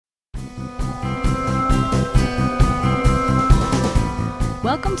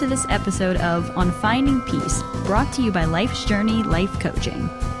Welcome to this episode of On Finding Peace, brought to you by Life's Journey Life Coaching.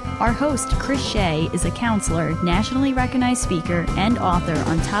 Our host, Chris Shea, is a counselor, nationally recognized speaker, and author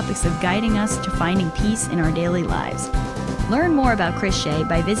on topics of guiding us to finding peace in our daily lives. Learn more about Chris Shea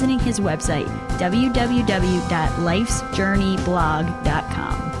by visiting his website,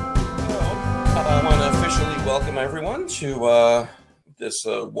 www.lifesjourneyblog.com. I want to officially welcome everyone to this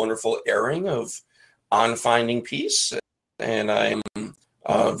wonderful airing of On Finding Peace. And I'm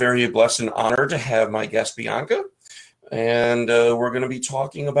very blessed and honored to have my guest, Bianca. And we're going to be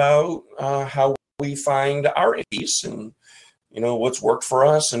talking about how we find our peace and, what's worked for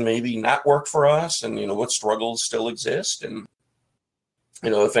us and maybe not worked for us and, what struggles still exist. And,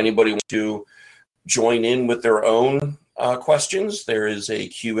 if anybody wants to join in with their own questions, there is a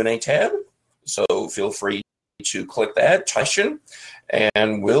Q&A tab. So feel free to click that question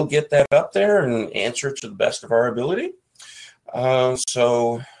and we'll get that up there and answer to the best of our ability.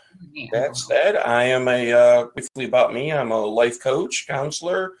 So that's that. I am briefly about me, I'm a life coach,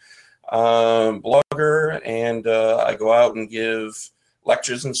 counselor, blogger, and I go out and give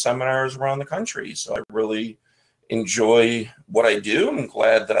lectures and seminars around the country. So I really enjoy what I do. I'm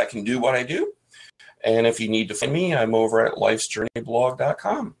glad that I can do what I do. And if you need to find me, I'm over at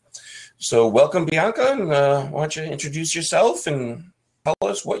lifesjourneyblog.com. So welcome, Bianca, and why don't you introduce yourself and tell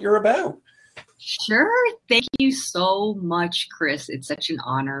us what you're about. Sure. Thank you so much, Chris. It's such an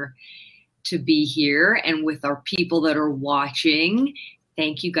honor to be here and with our people that are watching.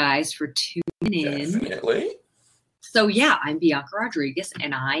 Thank you guys for tuning in. Definitely. So yeah, I'm Bianca Rodriguez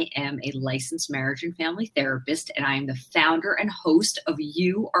and I am a licensed marriage and family therapist and I am the founder and host of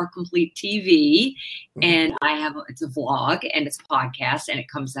You Are Complete TV. And it's a vlog and it's a podcast and it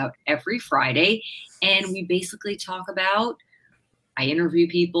comes out every Friday. And we basically talk about, I interview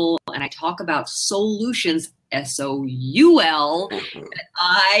people and I talk about solutions, SOUL, that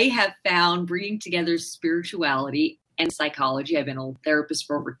I have found bringing together spirituality and psychology. I've been a therapist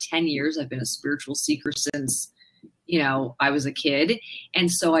for over 10 years. I've been a spiritual seeker since, I was a kid.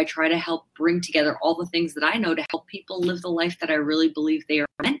 And so I try to help bring together all the things that I know to help people live the life that I really believe they are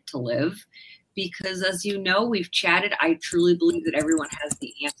meant to live. Because as you know, we've chatted, I truly believe that everyone has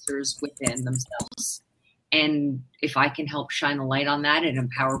the answers within themselves. And if I can help shine a light on that and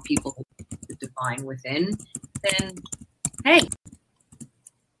empower people to define within, then, hey,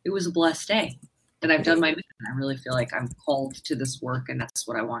 it was a blessed day that I've done my mission. I really feel like I'm called to this work, and that's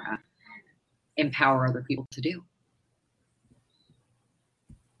what I want to empower other people to do.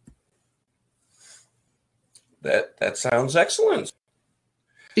 That sounds excellent.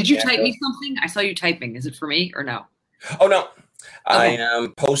 Did you type me something? I saw you typing. Is it for me or no? Oh, no. Okay. I am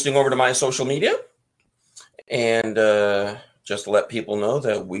Oh. posting over to my social media. And just to let people know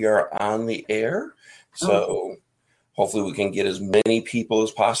that we are on the air. So hopefully we can get as many people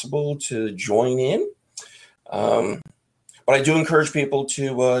as possible to join in. But I do encourage people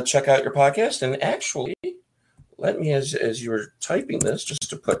to check out your podcast. And actually, let me, as you're typing this, just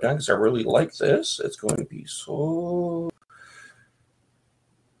to put down, because I really like this. It's going to be so...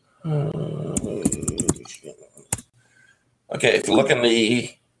 Okay, if you look in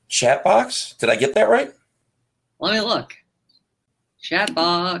the chat box, did I get that right? Let me look. Chat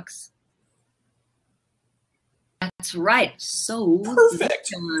box. That's right. So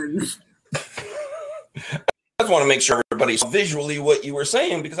perfect. I just want to make sure everybody saw visually what you were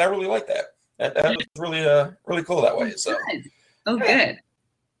saying because I really like that. That was really really cool that way. So good.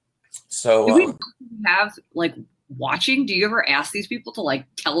 So do we have watching? Do you ever ask these people to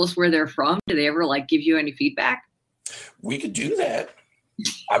tell us where they're from? Do they ever give you any feedback? We could do that.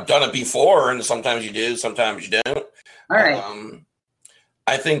 I've done it before, and sometimes you do, sometimes you don't. All right.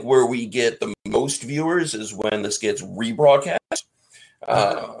 I think where we get the most viewers is when this gets rebroadcast.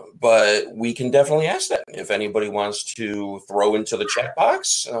 But we can definitely ask that if anybody wants to throw into the chat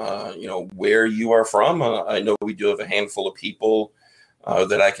box, where you are from. I know we do have a handful of people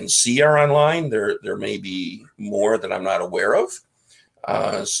that I can see are online. There may be more that I'm not aware of.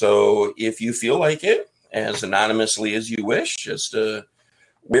 So if you feel like it, as anonymously as you wish, just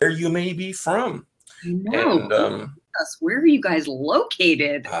where you may be from. No. And where are you guys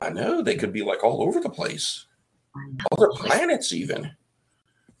located? I know they could be all over the place. Other planets even.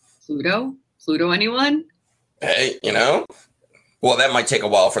 Pluto, anyone? Hey, well, that might take a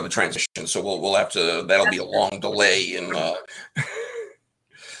while for the transition, so we'll have to. That'll be a long delay, and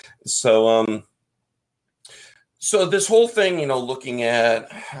so this whole thing, looking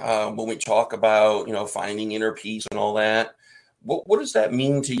at when we talk about finding inner peace and all that, what does that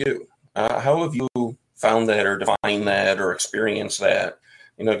mean to you? How have you found that, or defined that, or experienced that?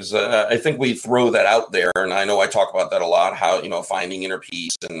 Because I think we throw that out there, and I know I talk about that a lot, how, finding inner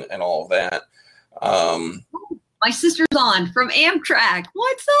peace and all of that. My sister's on from Amtrak.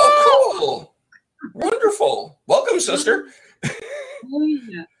 What's up? Oh, cool. Wonderful. Welcome, sister. Oh,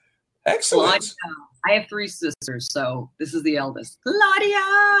 yeah. Excellent. Claudia. I have 3 sisters, so this is the eldest.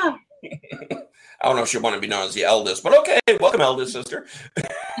 Claudia! I don't know if she want to be known as the eldest, but okay. Welcome, eldest sister.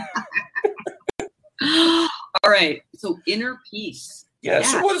 All right. So inner peace. Yeah.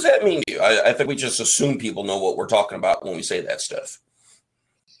 So what does that mean to you? I think we just assume people know what we're talking about when we say that stuff.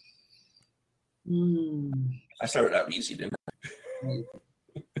 I started out easy, didn't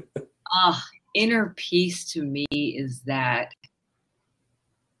I? Inner peace to me is that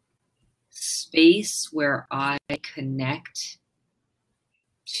space where I connect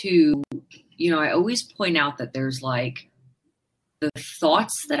to, I always point out that there's like the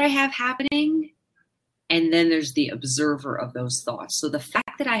thoughts that I have happening, and then there's the observer of those thoughts. So the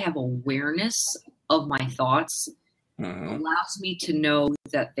fact that I have awareness of my thoughts allows me to know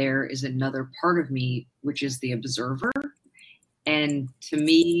that there is another part of me, which is the observer. And to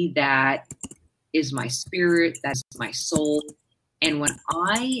me, that is my spirit, that's my soul. And when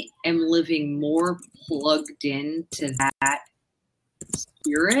I am living more plugged into that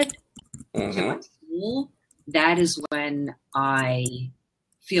spirit, to my soul, that is when I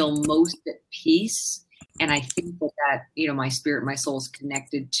feel most at peace. And I think that, my spirit, my soul is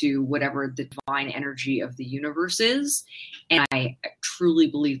connected to whatever the divine energy of the universe is. And I truly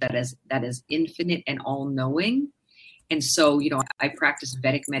believe that is infinite and all knowing. And so, I practice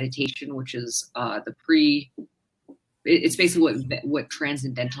Vedic meditation, which is it's basically what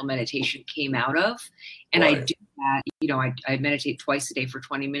transcendental meditation came out of. And right. I do that, I meditate twice a day for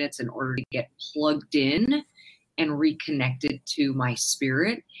 20 minutes in order to get plugged in and reconnected to my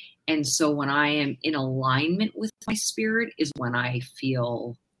spirit. And so when I am in alignment with my spirit is when I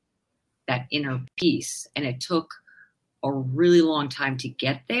feel that inner peace. And it took a really long time to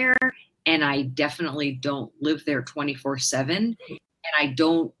get there. And I definitely don't live there 24/7. And I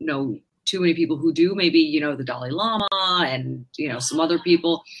don't know too many people who do, maybe, the Dalai Lama and, some other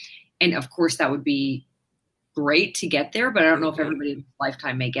people. And of course that would be great to get there, but I don't know if everybody in this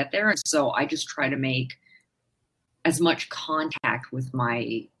lifetime may get there. And so I just try to make as much contact with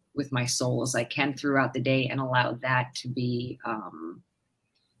my soul as I can throughout the day and allow that to be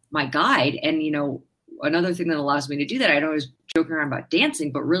my guide. And, another thing that allows me to do that, I know I was joking around about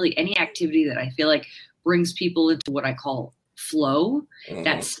dancing, but really any activity that I feel like brings people into what I call flow,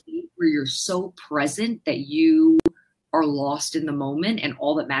 that state where you're so present that you are lost in the moment and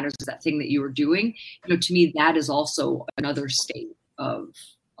all that matters is that thing that you are doing. To me, that is also another state of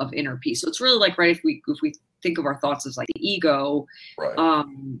inner peace. So it's really like, right, if we think of our thoughts as like the ego, right.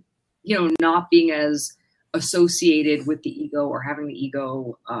 Not being as associated with the ego or having the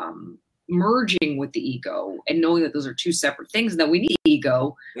ego, merging with the ego and knowing that those are 2 separate things and that we need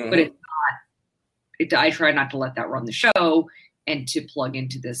ego, but it's not, I try not to let that run the show and to plug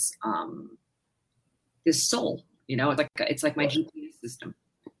into this, this soul, it's like my GPS system.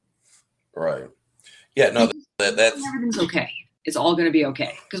 Right. Yeah. No, that's everything's okay. It's all going to be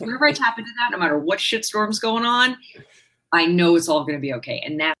okay. Because whenever I tap into that, no matter what shitstorm's going on, I know it's all going to be okay.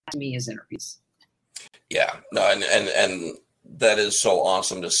 And that to me is inner peace. Yeah. No, and that is so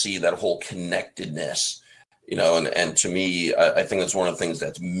awesome to see that whole connectedness, and to me, I think that's one of the things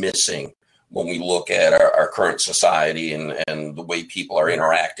that's missing when we look at our current society and the way people are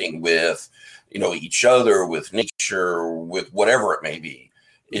interacting with, each other, with nature, with whatever it may be.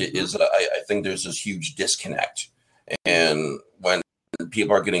 I think there's this huge disconnect. And when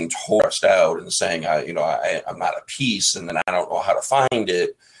people are getting tossed out and saying, I'm not at peace, and then I don't know how to find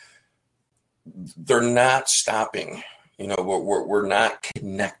it, they're not stopping. We're not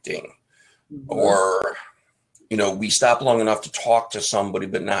connecting, or, we stop long enough to talk to somebody,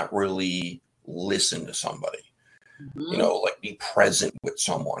 but not really listen to somebody, like be present with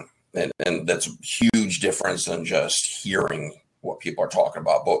someone. And that's a huge difference than just hearing what people are talking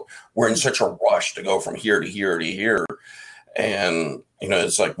about. But we're in such a rush to go from here to here to here. And,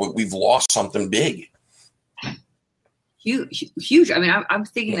 it's like we've lost something big. Huge. I mean, I'm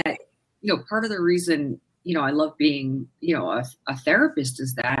thinking that, part of the reason, I love being, a therapist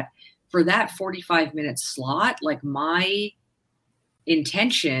is that for that 45-minute slot, like my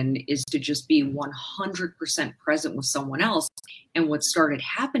intention is to just be 100% present with someone else. And what started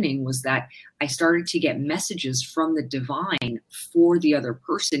happening was that I started to get messages from the divine for the other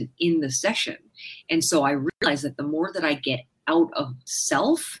person in the session. And so I realized that the more that I get out of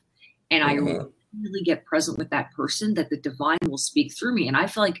self and I really get present with that person, that the divine will speak through me. And I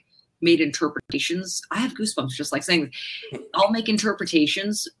feel like made interpretations. I have goosebumps just like saying this. I'll make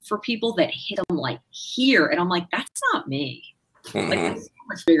interpretations for people that hit them like here. And I'm like, that's not me. Like, that's so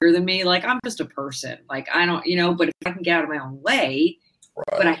much bigger than me. Like, I'm just a person. Like, I don't, but if I can get out of my own way,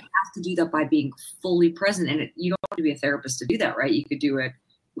 but I have to do that by being fully present. And you don't have to be a therapist to do that, right? You could do it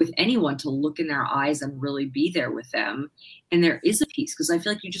with anyone, to look in their eyes and really be there with them. And there is a piece, because I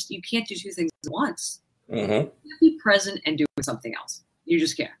feel like you can't do two things at once. You have to be present and doing something else. You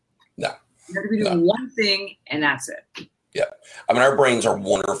just can't. No. You have to be doing one thing, and that's it. Yeah. I mean, our brains are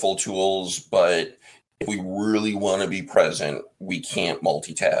wonderful tools, but if we really want to be present, we can't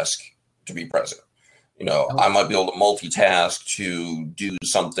multitask to be present. I might be able to multitask to do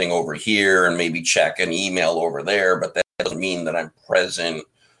something over here and maybe check an email over there, but that doesn't mean that I'm present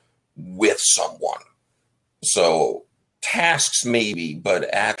with someone. So tasks maybe,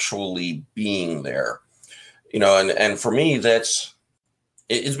 but actually being there, and for me,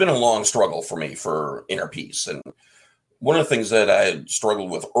 it's been a long struggle for me for inner peace. And one of the things that I struggled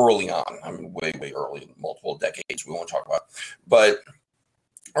with early on, I mean, way, way early, multiple decades we won't talk about, but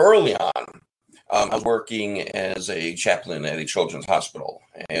early on, I was working as a chaplain at a children's hospital.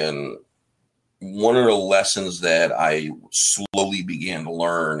 And one of the lessons that I slowly began to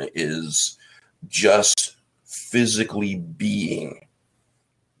learn is just physically being,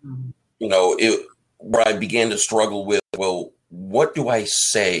 where I began to struggle with, well, what do I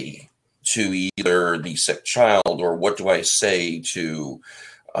say to either the sick child, or what do I say to,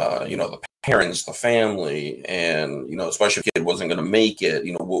 the parents, the family, and, especially if a kid wasn't going to make it,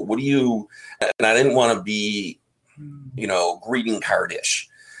 what do you, and I didn't want to be, greeting cardish,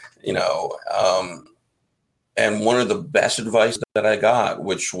 and one of the best advice that I got,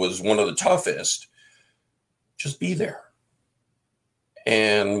 which was one of the toughest, just be there.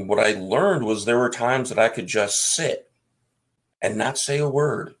 And what I learned was there were times that I could just sit and not say a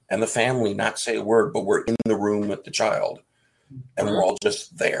word, and the family not say a word, but we're in the room with the child, and we're all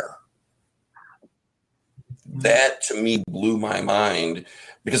just there. That to me blew my mind,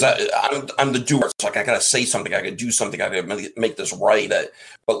 because I'm the doer. It's like I got to say something, I got to do something, I got to make this right.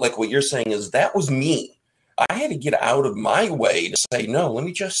 But like what you're saying is that was me. I had to get out of my way to say, no, let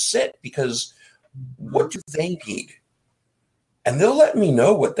me just sit, because what do they need? And they'll let me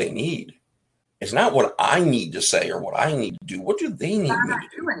know what they need. It's not what I need to say or what I need to do. What do they need me to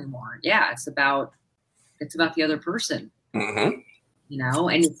do anymore? Yeah, it's about the other person. Mm-hmm.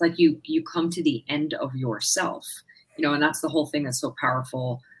 And it's like you come to the end of yourself. And that's the whole thing that's so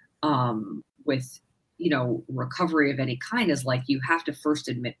powerful with recovery of any kind, is like you have to first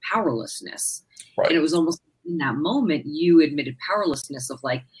admit powerlessness. Right. And it was almost in that moment you admitted powerlessness of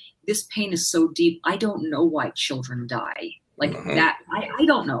like, this pain is so deep. I don't know why children die. Like that, I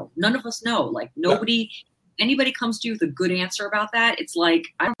don't know. None of us know. Like anybody comes to you with a good answer about that, it's like,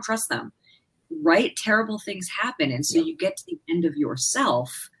 I don't trust them, right? Terrible things happen. And so you get to the end of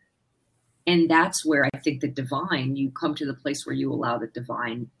yourself. And that's where I think the divine, you come to the place where you allow the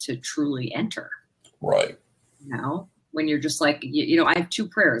divine to truly enter. Right. When you're just like, I have two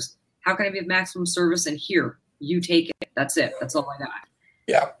prayers. How can I be of maximum service? And here, you take it. That's it. That's all I got.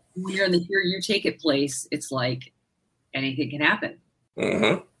 Yeah. When you're in the here, you take it place, it's like, anything can happen.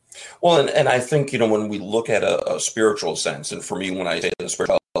 Mm-hmm. Well, and I think, when we look at a spiritual sense, and for me, when I say the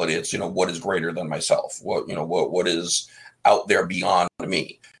spirituality, it's, what is greater than myself? What is out there beyond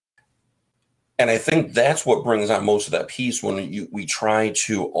me? And I think that's what brings on most of that peace when we try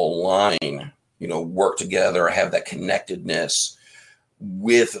to align, work together, have that connectedness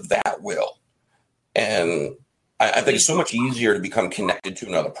with that will. And I think it's so much easier to become connected to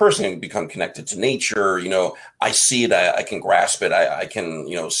another person and become connected to nature. I see it, I can grasp it. I can,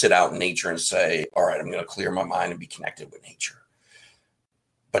 sit out in nature and say, all right, I'm going to clear my mind and be connected with nature.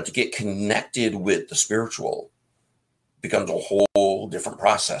 But to get connected with the spiritual becomes a whole different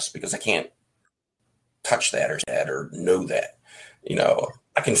process, because I can't touch that or know that.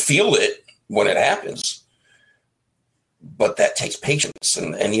 I can feel it when it happens. But that takes patience.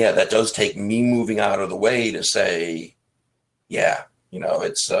 And yeah, that does take me moving out of the way to say, yeah,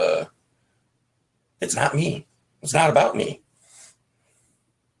 it's not me. It's not about me.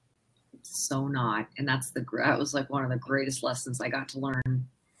 It's so not. And that was like one of the greatest lessons I got to learn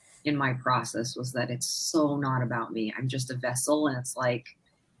in my process, was that it's so not about me. I'm just a vessel. And it's like,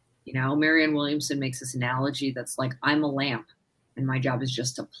 Marianne Williamson makes this analogy that's like, I'm a lamp and my job is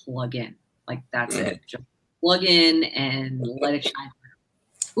just to plug in. Like, that's it. Just plug in and let it shine.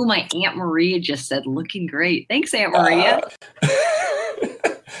 Oh, my Aunt Maria just said, looking great. Thanks, Aunt Maria.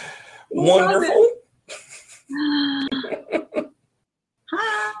 Wonderful.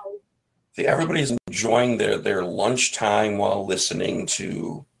 Hi. See, everybody's enjoying their lunchtime while listening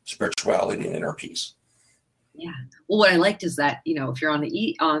to spirituality and inner peace. Yeah. Well, what I liked is that, if you're on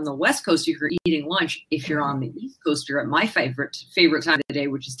the West Coast, you're eating lunch. If you're on the East Coast, you're at my favorite time of the day,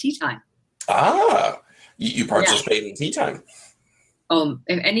 which is tea time. You participate in tea time.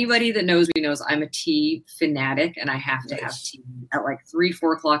 If anybody that knows me knows I'm a tea fanatic, and I have to have tea at like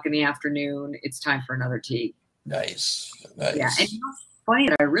 3-4 o'clock in the afternoon. It's time for another tea. Nice. Yeah. And funny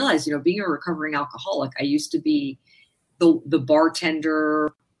that I realized, being a recovering alcoholic, I used to be the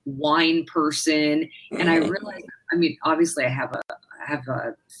bartender, wine person. And I realized, obviously I have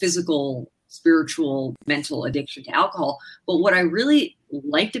a physical, spiritual, mental addiction to alcohol. But what I really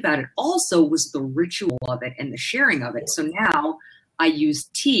liked about it also was the ritual of it and the sharing of it. So now I use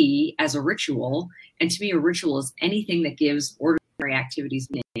tea as a ritual. And to me, a ritual is anything that gives ordinary activities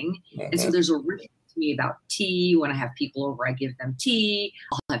meaning. And so there's a ritual to me about tea. When I have people over, I give them tea.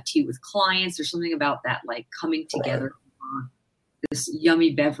 I'll have tea with clients. There's something about that, like coming together. This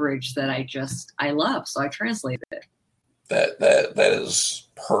yummy beverage that I love. So I translated it. That is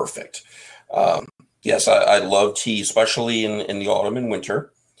perfect. Yes, I love tea, especially in the autumn and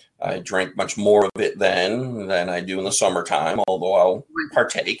winter. I drink much more of it then than I do in the summertime, although I'll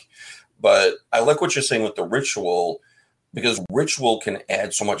partake. But I like what you're saying with the ritual, because ritual can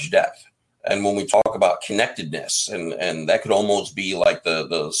add so much depth. And when we talk about connectedness, and that could almost be like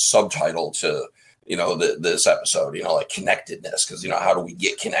the subtitle to this episode, like connectedness, because, how do we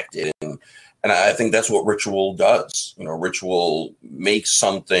get connected? And I think that's what ritual does. Ritual makes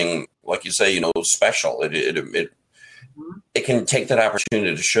something, like you say, special. It can take that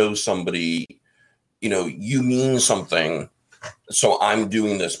opportunity to show somebody, you mean something. So I'm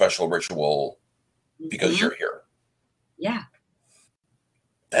doing this special ritual because you're here. Yeah.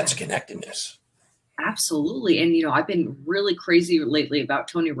 That's connectedness. Absolutely. And, I've been really crazy lately about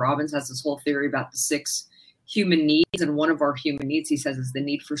Tony Robbins has this whole theory about the 6 human needs. And one of our human needs, he says, is the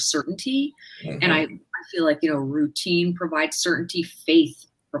need for certainty. And I feel like, routine provides certainty. Faith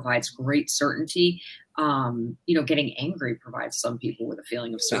provides great certainty. Getting angry provides some people with a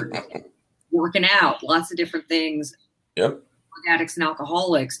feeling of certainty. Working out, lots of different things. Yep. Drug addicts and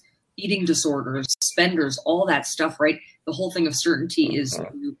alcoholics, eating disorders, spenders, all that stuff, right? The whole thing of certainty is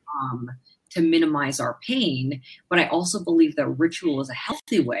to minimize our pain. But I also believe that ritual is a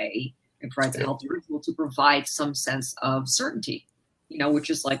healthy way. It provides a healthy ritual to provide some sense of certainty, which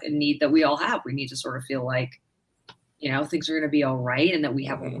is like a need that we all have. We need to sort of feel like, things are going to be all right, and that we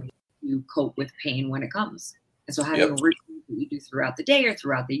have a way to cope with pain when it comes. And so having a ritual that you do throughout the day or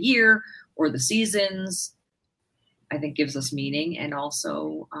throughout the year or the seasons, I think gives us meaning, and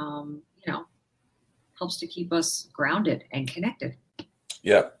also, helps to keep us grounded and connected.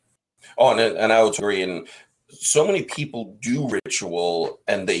 Yeah. Oh, and I would agree. And so many people do ritual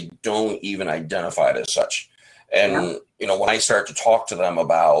and they don't even identify it as such. And, when I start to talk to them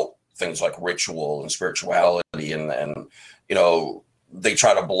about things like ritual and spirituality and they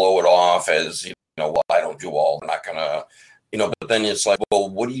try to blow it off as, well, I don't do all, I'm not going to, but then it's like, well,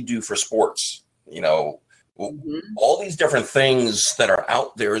 what do you do for sports? All these different things that are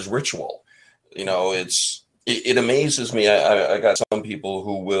out there is ritual. It amazes me. I got some people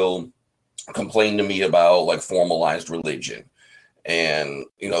who will complain to me about like formalized religion and,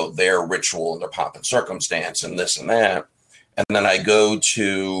 their ritual and their pomp and circumstance and this and that. And then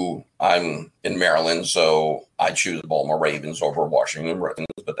I'm in Maryland, so I choose the Baltimore Ravens over Washington Redskins,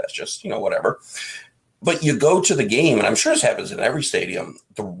 but that's just, whatever. But you go to the game, and I'm sure this happens in every stadium,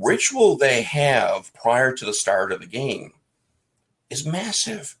 the ritual they have prior to the start of the game is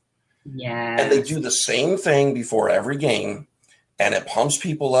massive. Yeah. And they do the same thing before every game, and it pumps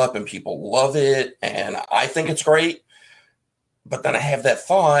people up, and people love it, and I think it's great. But then I have that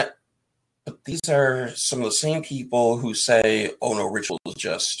thought, but these are some of the same people who say, oh, no, ritual is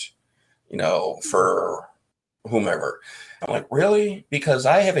just, for whomever. I'm like, really? Because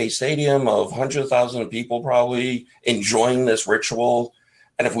I have a stadium of hundreds of thousands of people probably enjoying this ritual.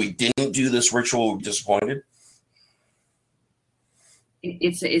 And if we didn't do this ritual, we'd be disappointed.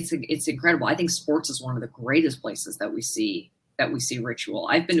 It's incredible. I think sports is one of the greatest places that we see ritual.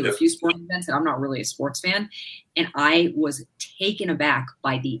 I've been to a few sports events, and I'm not really a sports fan, and I was taken aback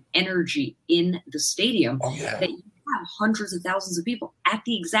by the energy in the stadium that you have hundreds of thousands of people at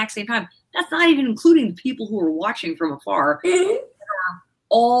the exact same time. That's not even including the people who are watching from afar. That are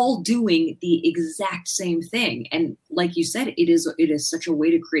all doing the exact same thing. And like you said, it is such a way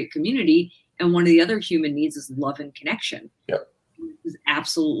to create community. And one of the other human needs is love and connection. Yep. It's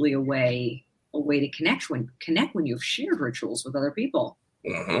absolutely a way to connect when you've shared rituals with other people.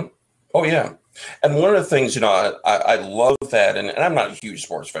 Mm-hmm. Oh yeah. And one of the things, I love that, and I'm not a huge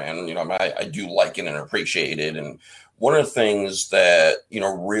sports fan, I do like it and appreciate it. And one of the things that,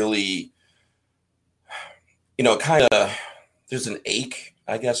 really, kind of, there's an ache,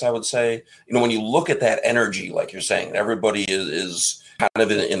 I guess I would say, when you look at that energy, like you're saying, everybody is kind of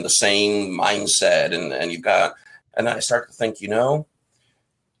in the same mindset, and you've got, and I start to think,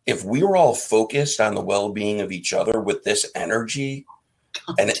 if we were all focused on the well-being of each other with this energy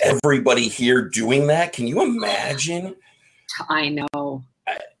and everybody here doing that, can you imagine? I know.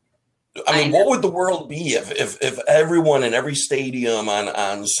 I mean, what would the world be if everyone in every stadium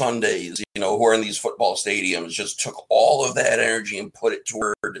on Sundays, who are in these football stadiums, just took all of that energy and put it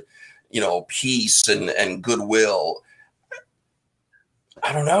toward, peace and goodwill?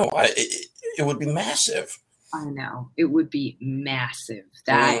 I don't know. It would be massive. I know. It would be massive.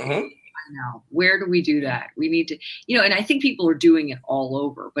 I know. Where do we do that? We need to, and I think people are doing it all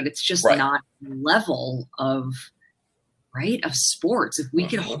over, but it's just not the level of sports. If we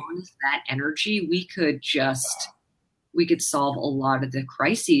could harness that energy, we could solve a lot of the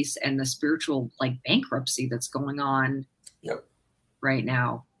crises and the spiritual bankruptcy that's going on right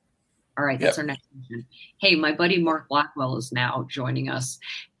now. All right, that's our next question. Hey, my buddy Mark Blackwell is now joining us.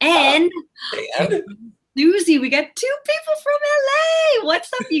 And Susie, we got 2 people from LA.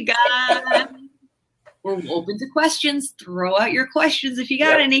 What's up, you guys? We're open to questions. Throw out your questions if you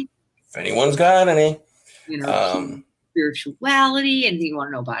got any. If anyone's got any. Spirituality, anything you want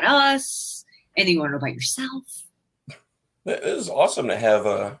to know about us, anything you want to know about yourself. It is awesome to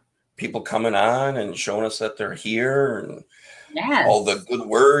have people coming on and showing us that they're here, and all the good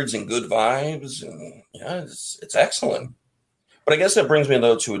words and good vibes, and it's excellent. But I guess that brings me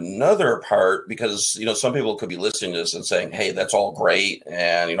though to another part, because some people could be listening to this and saying, hey, that's all great,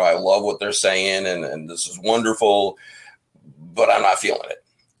 and I love what they're saying, and this is wonderful, but I'm not feeling it.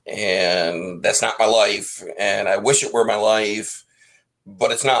 And that's not my life, and I wish it were my life,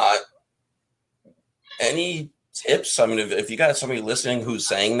 but it's not. Any tips? I mean, if you got somebody listening who's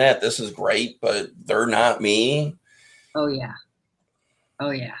saying that, this is great, but they're not me. Oh yeah.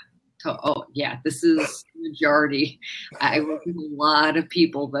 This is the majority. I work with a lot of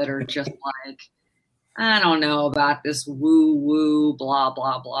people that are just like, I don't know about this woo woo blah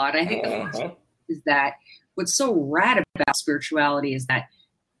blah blah. And I think the first thing is that what's so rad about spirituality is that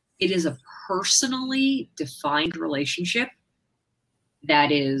it is a personally defined relationship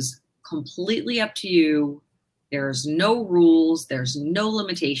that is completely up to you. There's no rules. There's no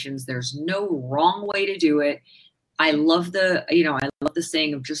limitations. There's no wrong way to do it. I love the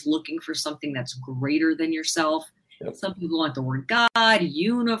saying of just looking for something that's greater than yourself. Yep. Some people want the word God,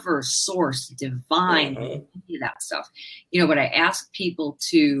 universe, source, divine, any of that stuff. But I ask people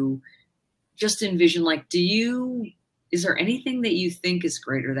to just envision, is there anything that you think is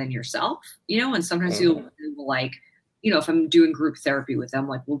greater than yourself? And sometimes people like, if I'm doing group therapy with them,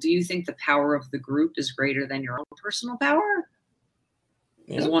 well, do you think the power of the group is greater than your own personal power?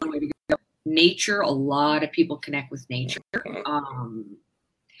 Is one way to go. Nature, a lot of people connect with nature. And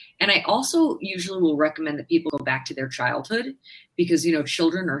I also usually will recommend that people go back to their childhood, because,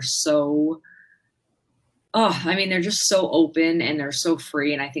 children are so, they're just so open and they're so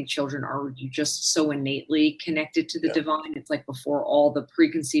free. And I think children are just so innately connected to the divine. It's like before all the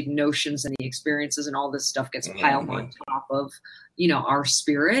preconceived notions and the experiences and all this stuff gets piled on top of, our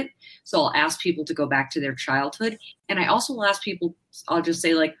spirit. So I'll ask people to go back to their childhood. And I also will ask people, I'll just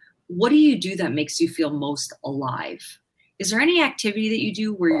say, what do you do that makes you feel most alive? Is there any activity that you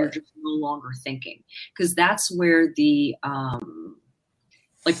do where you're just no longer thinking? Because that's where the,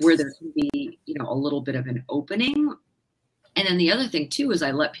 where there can be, a little bit of an opening. And then the other thing too, is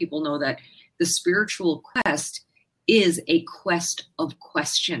I let people know that the spiritual quest is a quest of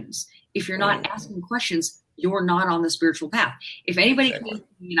questions. If you're not asking questions, you're not on the spiritual path. If anybody came to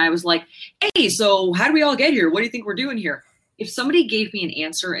me and I was like, hey, so how do we all get here? What do you think we're doing here? If somebody gave me an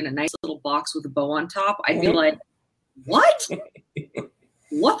answer in a nice little box with a bow on top, I'd be like, what?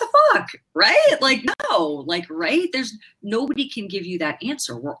 What the fuck? Right? No, right? There's nobody can give you that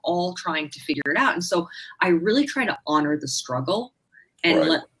answer. We're all trying to figure it out. And so I really try to honor the struggle and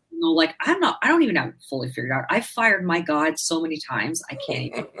let people know, I don't even have it fully figured out. I've fired my God so many times. I can't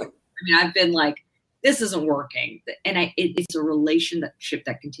even, I've been like, this isn't working. And it's a relationship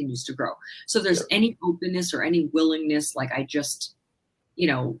that continues to grow. So if there's any openness or any willingness, I just,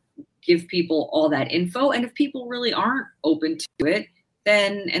 give people all that info. And if people really aren't open to it,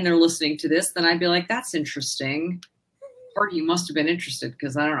 then, and they're listening to this, then I'd be like, that's interesting. Or you must have been interested,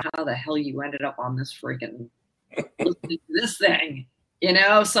 because I don't know how the hell you ended up on this freaking listening to this thing.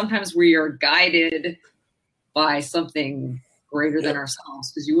 Sometimes we are guided by something greater than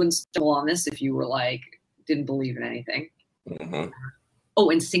ourselves, because you wouldn't stumble on this if you were didn't believe in anything. Oh,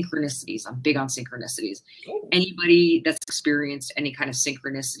 and synchronicities. I'm big on synchronicities. Oh. Anybody that's experienced any kind of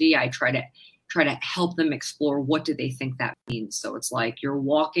synchronicity, I try to help them explore what do they think that means. So it's like you're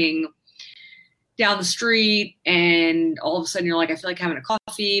walking down the street and all of a sudden you're like, I feel like having a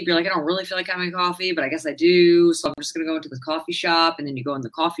coffee. But you're like, I don't really feel like having a coffee, but I guess I do. So I'm just going to go into the coffee shop. And then you go in the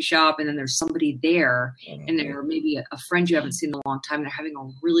coffee shop and then there's somebody there and they're maybe a friend you haven't seen in a long time. They're having a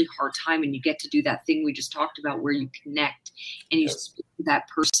really hard time. And you get to do that thing we just talked about where you connect and you speak to that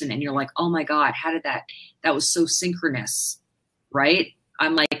person and you're like, oh my God, how did that was so synchronous, right?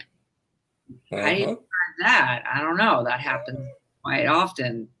 I'm like, how do you learn that? I don't know. That happens quite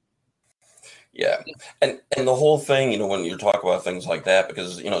often. Yeah. And the whole thing, when you talk about things like that,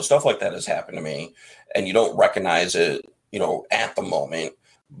 because, stuff like that has happened to me and you don't recognize it, at the moment,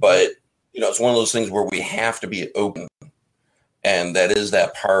 but, it's one of those things where we have to be open. And that is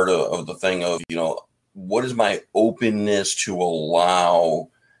that part of the thing of, what is my openness to allow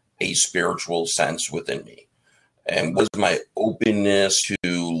a spiritual sense within me? And what is my openness to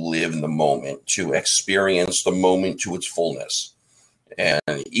live in the moment, to experience the moment to its fullness? And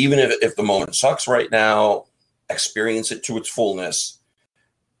even if the moment sucks right now, experience it to its fullness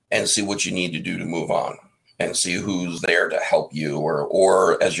and see what you need to do to move on and see who's there to help you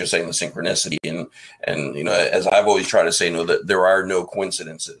or as you're saying, the synchronicity. And as I've always tried to say, that there are no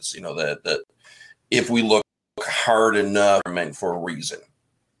coincidences, that if we look hard enough, they're meant for a reason.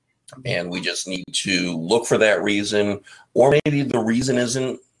 And we just need to look for that reason, or maybe the reason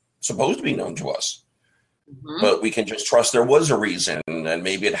isn't supposed to be known to us. But we can just trust there was a reason, and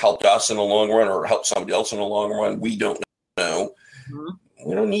maybe it helped us in the long run or helped somebody else in the long run. We don't know.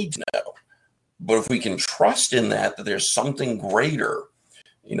 We don't need to know. But if we can trust in that there's something greater,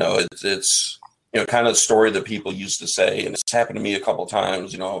 it's kind of the story that people used to say, and it's happened to me a couple of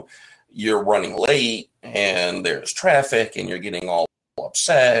times, you're running late and there's traffic and you're getting all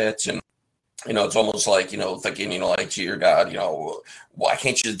upset and it's almost like, thinking, like to your God, why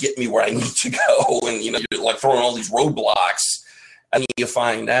can't you just get me where I need to go? And, you're like throwing all these roadblocks. And you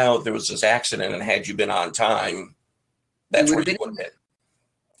find out there was this accident, and had you been on time, that's where you would have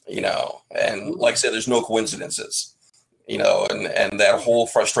been, and like I said, there's no coincidences, and that whole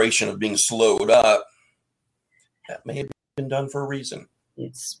frustration of being slowed up, that may have been done for a reason.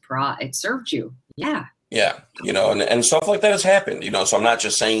 It served you. Yeah. Yeah, and stuff like that has happened, so I'm not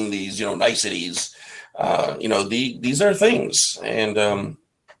just saying these, niceties, these are things, and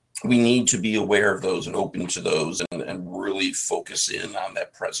we need to be aware of those and open to those and really focus in on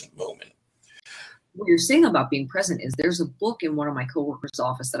that present moment. What you're saying about being present is there's a book in one of my coworkers'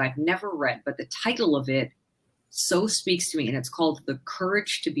 office that I've never read, but the title of it so speaks to me, and it's called The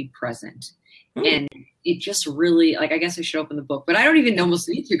Courage to be Present. And it just really, I guess I should open the book, but I don't even almost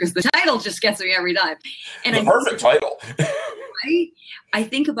need to because the title just gets me every time. And the perfect title. Right? I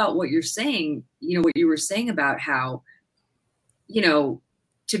think about what you're saying, what you were saying about how,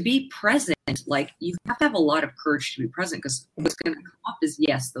 to be present, you have to have a lot of courage to be present, because what's going to come up is,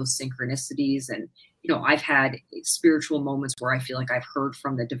 yes, those synchronicities. And, I've had spiritual moments where I feel like I've heard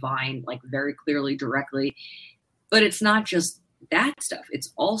from the divine, very clearly, directly, but it's not just that stuff.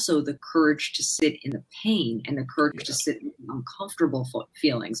 It's also the courage to sit in the pain and the courage to sit in uncomfortable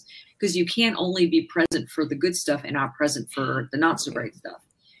feelings, because you can't only be present for the good stuff and not present for the not so great stuff.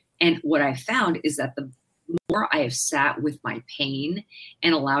 And what I found is that the more I have sat with my pain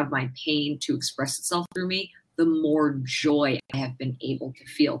and allowed my pain to express itself through me, the more joy I have been able to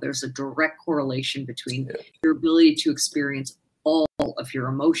feel. There's a direct correlation between your ability to experience all of your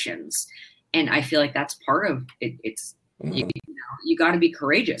emotions. And I feel like that's part of it. It's, you got to be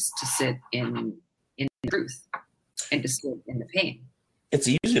courageous to sit in the truth and to sit in the pain. It's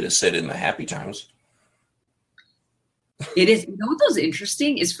easy to sit in the happy times. It is. What's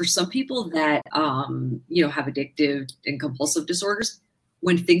interesting is for some people that, have addictive and compulsive disorders,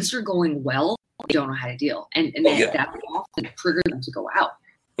 when things are going well, they don't know how to deal. And that often triggers them to go out.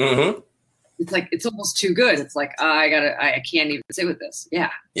 Mm-hmm. It's like, it's almost too good. It's like, I can't even sit with this. Yeah.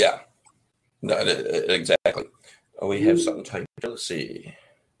 Yeah. No, exactly. Oh, we have something typed. Let's see.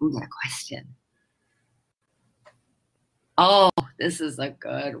 We got a question. Oh, this is a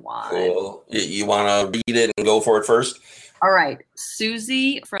good one. Cool. You want to read it and go for it first? All right.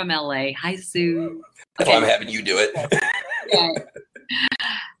 Susie from LA. Hi, Sue. That's why I'm having you do it. Okay.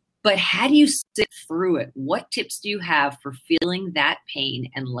 But how do you sit through it? What tips do you have for feeling that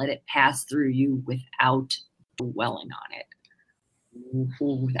pain and let it pass through you without dwelling on it?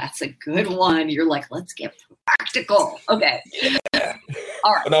 Ooh, that's a good one. You're like, let's get practical. Okay. Yeah.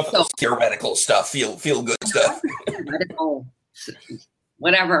 All right. Enough of theoretical stuff. Feel good stuff. Theoretical,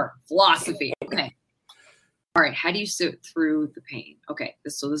 whatever, philosophy. Okay. All right, how do you sit through the pain? Okay,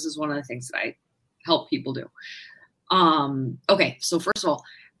 so this is one of the things that I help people do. Okay, so first of all,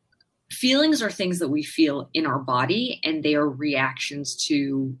 feelings are things that we feel in our body, and they are reactions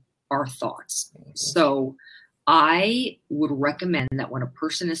to our thoughts. So I would recommend that when a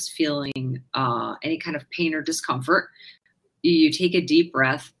person is feeling any kind of pain or discomfort, you take a deep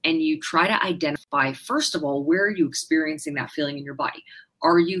breath and you try to identify, first of all, where are you experiencing that feeling in your body?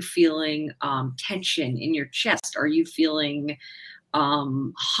 Are you feeling tension in your chest? Are you feeling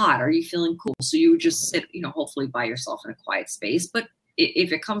hot? Are you feeling cool? So you would just sit, hopefully by yourself in a quiet space. But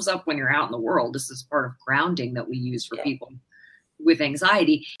if it comes up when you're out in the world, this is part of grounding that we use for people with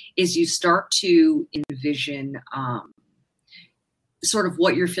anxiety, is you start to envision sort of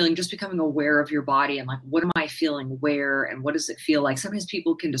what you're feeling, just becoming aware of your body and like, what am I feeling where and what does it feel like? Sometimes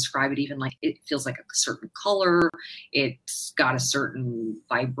people can describe it even like it feels like a certain color. It's got a certain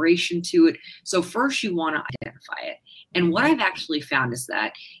vibration to it. So first you want to identify it. And what I've actually found is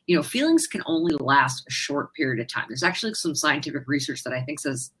that, feelings can only last a short period of time. There's actually some scientific research that I think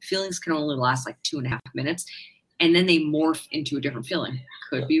says feelings can only last like 2.5 minutes, and then they morph into a different feeling.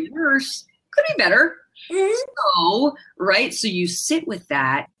 Could be worse, could be better. So you sit with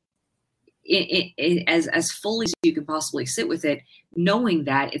that as fully as you can possibly sit with it, knowing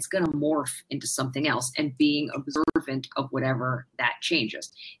that it's going to morph into something else and being observant of whatever that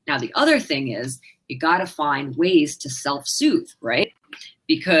changes. Now, the other thing is you got to find ways to self-soothe, right?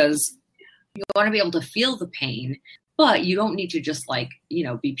 Because you want to be able to feel the pain, but you don't need to just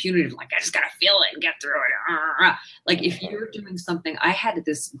be punitive. Like, I just got to feel it and get through it. Like if you're doing something, I had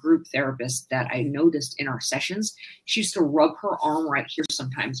this group therapist that I noticed in our sessions, she used to rub her arm right here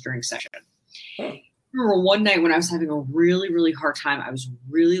sometimes during session. I remember one night when I was having a really, really hard time, I was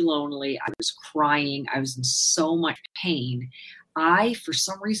really lonely. I was crying. I was in so much pain. I, for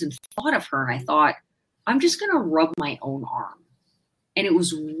some reason, thought of her and I thought, I'm just going to rub my own arm. And it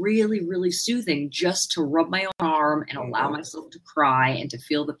was really, really soothing just to rub my own arm and allow myself to cry and to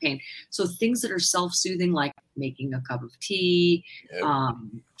feel the pain. So things that are self-soothing, like making a cup of tea,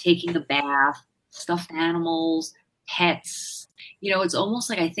 taking a bath, stuffed animals, pets. It's almost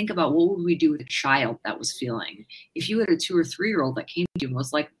like I think about what would we do with a child that was feeling. If you had a 2 or 3-year-old that came to you and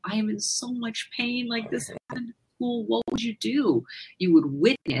was like, I am in so much pain, like this happened. Well, what would you do? You would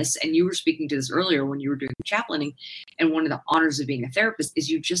witness, and you were speaking to this earlier when you were doing chaplaining, and one of the honors of being a therapist is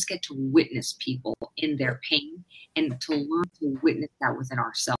you just get to witness people in their pain and to learn to witness that within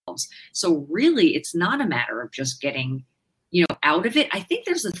ourselves. So really, it's not a matter of just getting, out of it. I think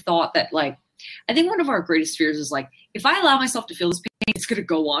there's a thought that I think one of our greatest fears is if I allow myself to feel this pain, it's going to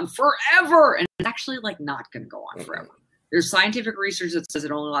go on forever. And it's actually not going to go on forever. There's scientific research that says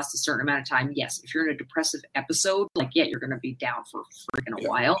it only lasts a certain amount of time. Yes, if you're in a depressive episode, you're going to be down for freaking a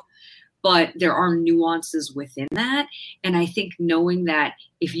while. But there are nuances within that. And I think knowing that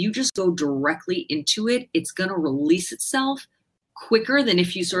if you just go directly into it, it's going to release itself quicker than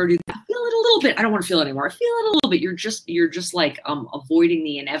if you sort of do, I feel it a little bit. I don't want to feel it anymore. I feel it a little bit. You're just avoiding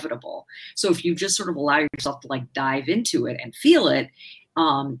the inevitable. So if you just sort of allow yourself to dive into it and feel it,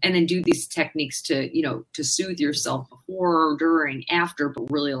 and then do these techniques to soothe yourself before, during, after,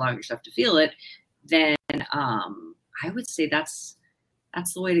 but really allow yourself to feel it, then I would say that's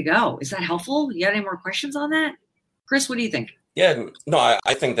the way to go. Is that helpful? You got any more questions on that? Chris, what do you think? Yeah, no,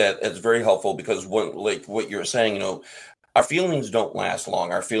 I think that it's very helpful because what you're saying, our feelings don't last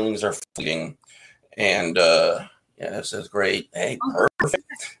long. Our feelings are fleeting. And this is great. Hey, perfect.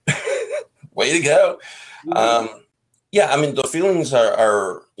 Way to go. The feelings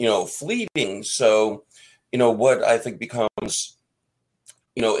are fleeting. So, what I think becomes,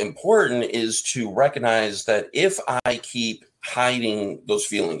 important is to recognize that if I keep hiding those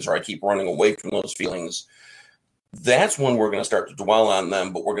feelings or I keep running away from those feelings, that's when we're going to start to dwell on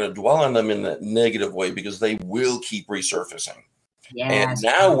them, but we're going to dwell on them in that negative way because they will keep resurfacing. Yes. And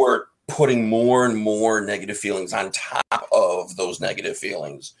now we're putting more and more negative feelings on top of those negative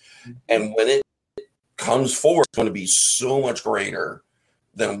feelings. Mm-hmm. And when it comes forward, it's going to be so much greater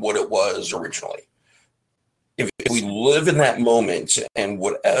than what it was originally. If we live in that moment and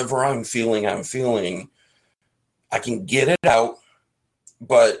whatever I'm feeling, I can get it out.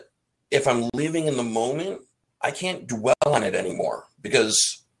 But if I'm living in the moment, I can't dwell on it anymore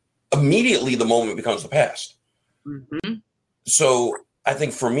because immediately the moment becomes the past. Mm-hmm. So I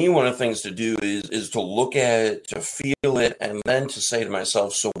think for me, one of the things to do is to look at it, to feel it, and then to say to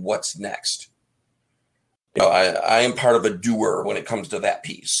myself, so what's next? I am part of a doer when it comes to that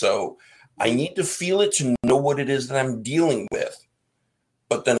piece. So I need to feel it to know what it is that I'm dealing with.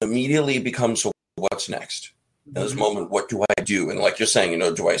 But then immediately it becomes, so what's next? In this moment, what do I do? And like you're saying,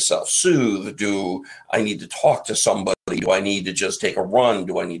 do I self-soothe? Do I need to talk to somebody? Do I need to just take a run?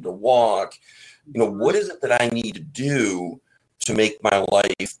 Do I need to walk? What is it that I need to do to make my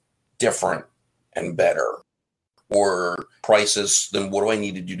life different and better? Or crisis, then what do I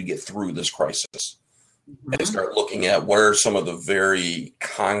need to do to get through this crisis? And start looking at what are some of the very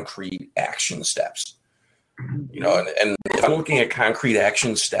concrete action steps. And if I'm looking at concrete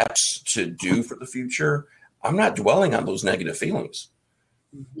action steps to do for the future, I'm not dwelling on those negative feelings.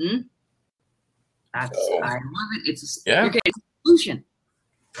 I love it. It's a solution.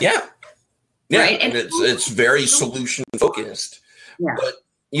 Yeah. Right? And it's very solution focused. Yeah. But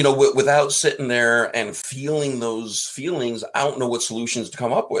without sitting there and feeling those feelings, I don't know what solutions to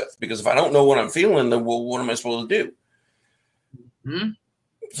come up with. Because if I don't know what I'm feeling, then what am I supposed to do?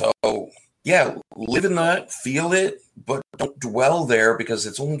 So, live in that, feel it, but don't dwell there because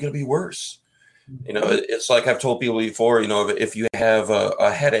it's only going to be worse. It's like I've told people before, if you have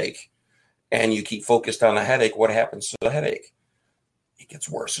a headache and you keep focused on the headache, what happens to the headache? It gets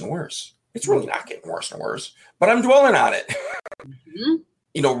worse and worse. It's really not getting worse and worse, but I'm dwelling on it.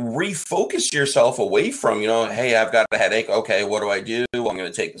 Refocus yourself away from, hey, I've got a headache. Okay, what do? I'm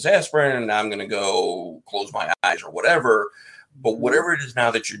going to take this aspirin and I'm going to go close my eyes or whatever. But whatever it is now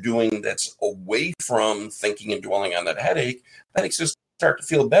that you're doing that's away from thinking and dwelling on that headache just start to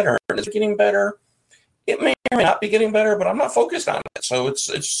feel better. And it's getting better. It may or may not be getting better, but I'm not focused on it. So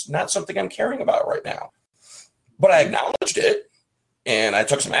it's not something I'm caring about right now. But I acknowledged it and I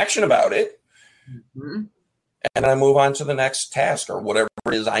took some action about it. And I move on to the next task or whatever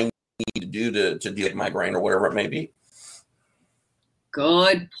it is I need to do to deal with migraine or whatever it may be.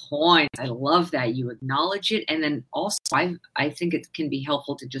 Good point. I love that you acknowledge it. And then also, I think it can be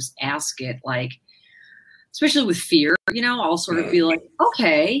helpful to just ask it, like, especially with fear, I'll sort of be like,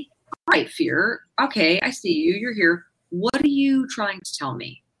 okay, all right, fear. Okay, I see you. You're here. What are you trying to tell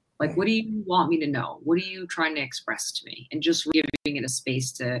me? Like, what do you want me to know? What are you trying to express to me? And just giving it a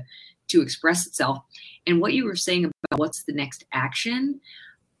space to express itself. And what you were saying about what's the next action,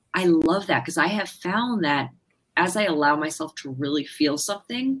 I love that because I have found that as I allow myself to really feel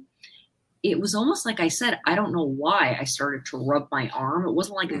something, it was almost like I said, I don't know why I started to rub my arm. It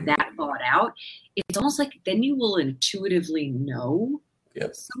wasn't like that thought out. It's almost like then you will intuitively know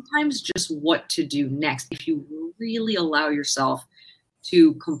sometimes just what to do next. If you really allow yourself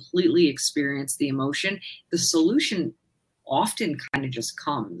to completely experience the emotion, the solution often kind of just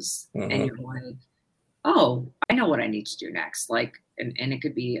comes and you're like, oh, I know what I need to do next. Like, and it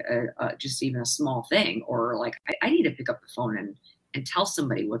could be just even a small thing, or like, I need to pick up the phone and tell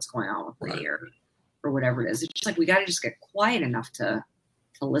somebody what's going on with me or whatever it is. It's just like, we got to just get quiet enough to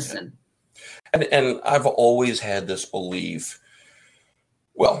listen. And I've always had this belief,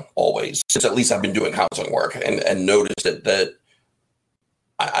 well, always, since at least I've been doing counseling work and noticed that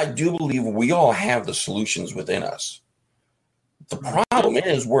I do believe we all have the solutions within us. The problem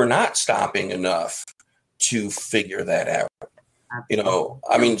is we're not stopping enough to figure that out.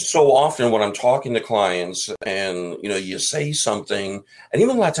 So often when I'm talking to clients and, you say something, and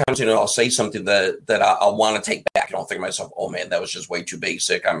even a lot of times, I'll say something that I'll want to take back and I'll think to myself, oh man, that was just way too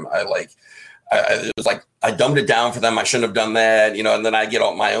basic. It was like, I dumbed it down for them. I shouldn't have done that, and then I get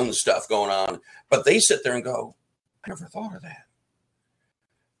all my own stuff going on, but they sit there and go, I never thought of that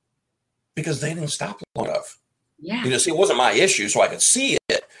because they didn't stop long enough. Yeah. See, it wasn't my issue, so I could see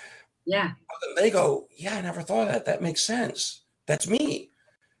it. Yeah. But then they go, yeah, I never thought of that. That makes sense. That's me.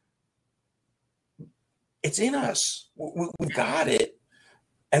 It's in us. We've got it.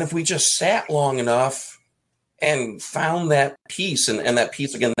 And if we just sat long enough and found that peace and that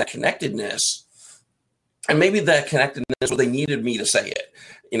peace, again, that connectedness, and maybe that connectedness, well, they needed me to say it,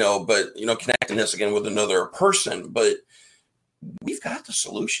 but, connectedness again with another person, but we've got the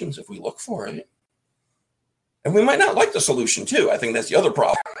solutions if we look for it. And we might not like the solution too. I think that's the other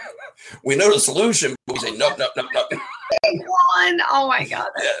problem. We know the solution, but we say, nope. One. Oh my God.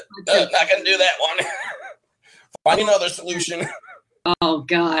 Not going to do that one. Find another solution. Oh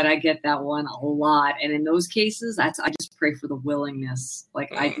God, I get that one a lot. And in those cases, I just pray for the willingness.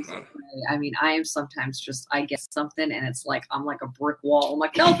 Like I just pray. I mean, I am sometimes just, I get something and it's like, I'm like a brick wall. I'm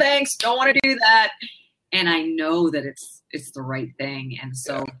like, no, thanks. Don't want to do that. And I know that it's the right thing. And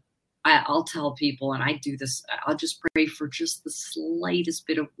so I'll tell people, and I do this, I'll just pray for just the slightest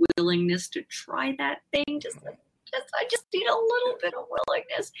bit of willingness to try that thing. I just need a little bit of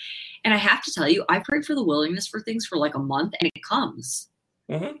willingness. And I have to tell you, I prayed for the willingness for things for like a month and it comes.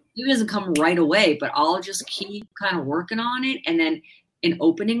 It doesn't come right away, but I'll just keep kind of working on it. And then an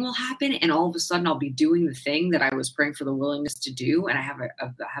opening will happen. And all of a sudden I'll be doing the thing that I was praying for the willingness to do. And I have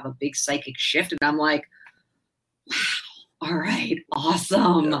a big psychic shift. And I'm like, All right.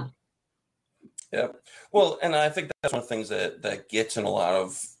 Awesome. Yeah. Yeah. Well, and I think that's one of the things that gets in a lot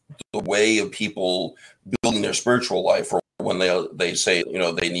of the way of people building their spiritual life, or when they say,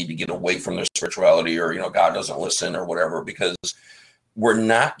 they need to get away from their spirituality, or, God doesn't listen or whatever, because we're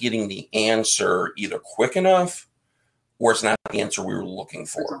not getting the answer either quick enough, or it's not the answer we were looking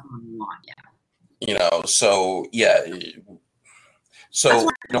for. So yeah. So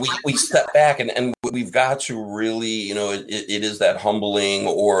we step back and we've got to really, it is that humbling,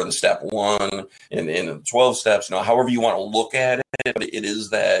 or the step one in 12 steps, however you want to look at it. But it is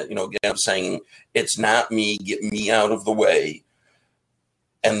that, again, I'm saying it's not me, get me out of the way.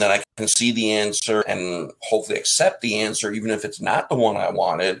 And then I can see the answer and hopefully accept the answer, even if it's not the one I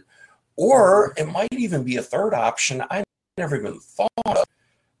wanted. Or it might even be a third option I never even thought of.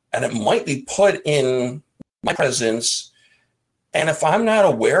 And it might be put in my presence. And if I'm not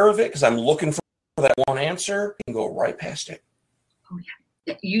aware of it, because I'm looking for that one answer, I can go right past it. Oh,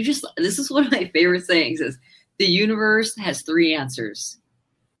 yeah. This is one of my favorite sayings is the universe has 3 answers.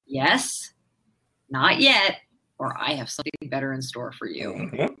 Yes, not yet, or I have something better in store for you.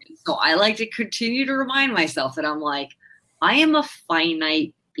 Mm-hmm. So I like to continue to remind myself that I'm like, I am a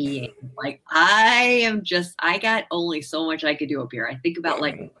finite being. Like I got only so much I could do up here. I think about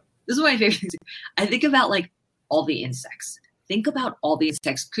this is my favorite thing. I think about like all the insects. Think about all the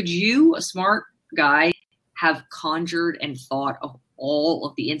insects. Could you, a smart guy, have conjured and thought of all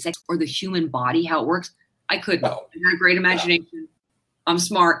of the insects or the human body, how it works? I couldn't. No. I had a great imagination. No. I'm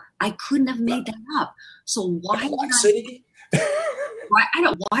smart. I couldn't have made that up. So why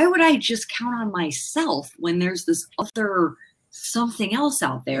would I just count on myself when there's this other something else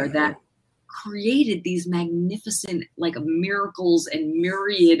out there that created these magnificent like miracles and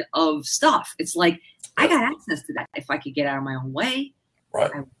myriad of stuff? It's like, I got access to that. If I could get out of my own way, right,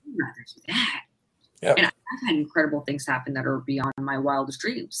 I would rather do that. Yep. And I've had incredible things happen that are beyond my wildest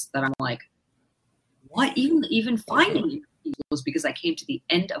dreams that I'm like, what? Even finding people was because I came to the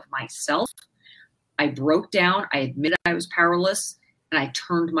end of myself. I broke down. I admitted I was powerless, and I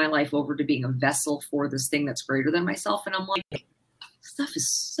turned my life over to being a vessel for this thing that's greater than myself. And I'm like, stuff is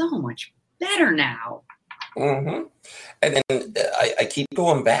so much better now. Mm-hmm. And I keep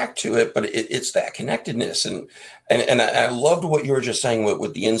going back to it, but it's that connectedness. And I loved what you were just saying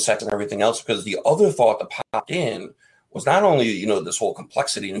with the insects and everything else, because the other thought that popped in was not only, this whole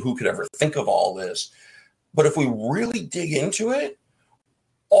complexity and who could ever think of all this, but if we really dig into it,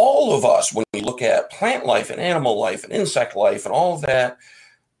 all of us, when we look at plant life and animal life and insect life and all of that,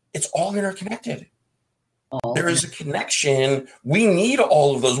 it's all interconnected. There is a connection. We need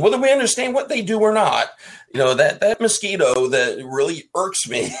all of those, whether we understand what they do or not. That mosquito that really irks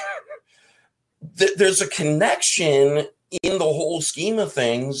me. There's a connection in the whole scheme of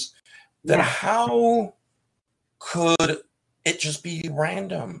things that how could it just be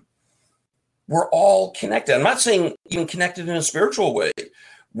random? We're all connected. I'm not saying even connected in a spiritual way.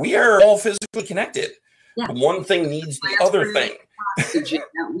 We are all physically connected. Yeah. One thing needs the other thing. Oxygen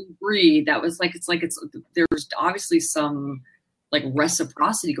that we breathe. That was like, there's obviously some like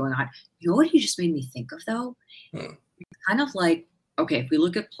reciprocity going on. You know what you just made me think of though? It's kind of like, okay, if we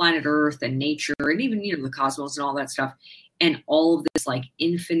look at planet Earth and nature and even, the cosmos and all that stuff and all of this like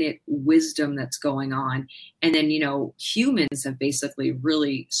infinite wisdom that's going on. And then, humans have basically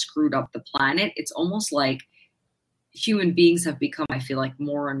really screwed up the planet. It's almost like human beings have become, I feel like,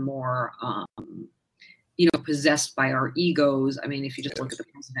 more and more, possessed by our egos. I mean, if you just look at the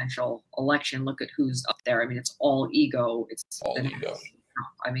presidential election, look at who's up there. I mean, it's all ego. It's all ego.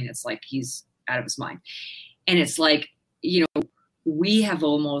 I mean, it's like he's out of his mind. And it's like, we have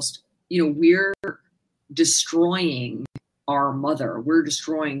almost, we're destroying our mother. We're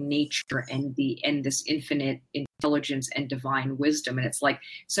destroying nature and this infinite intelligence and divine wisdom. And it's like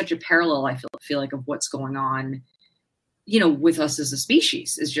such a parallel, I feel like, of what's going on, with us as a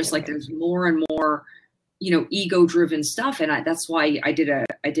species. It's just like there's more and more ego-driven stuff, and that's why I did a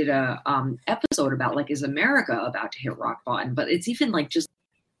episode about like, is America about to hit rock bottom? But it's even like just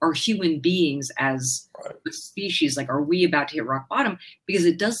are human beings as a species, like, are we about to hit rock bottom? Because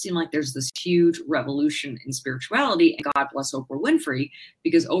it does seem like there's this huge revolution in spirituality, and God bless Oprah Winfrey,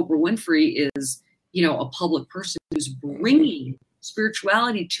 because Oprah Winfrey is a public person who's bringing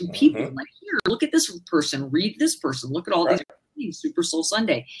spirituality to people. Like, here, look at this person, read this person, look at all these. Super Soul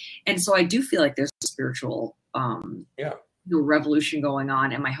Sunday. And so I do feel like there's a spiritual revolution going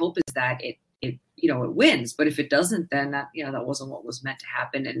on, and my hope is that it wins. But if it doesn't, then that that wasn't what was meant to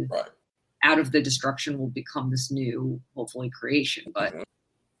happen, and out of the destruction will become this new, hopefully, creation. But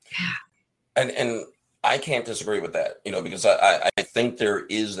and I can't disagree with that, because I think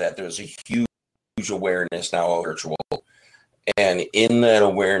there's a huge huge awareness now of virtual. And in that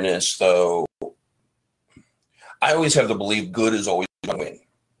awareness, though, I always have to believe good is always going to win.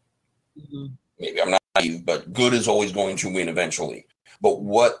 Mm-hmm. Maybe I'm not naive, but good is always going to win eventually. But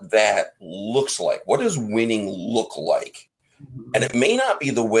what that looks like, what does winning look like? Mm-hmm. And it may not be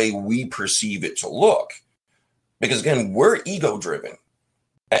the way we perceive it to look. Because again, we're ego driven.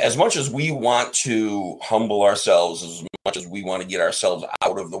 As much as we want to humble ourselves, as much as we want to get ourselves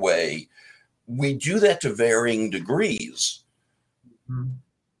out of the way, we do that to varying degrees. Mm-hmm.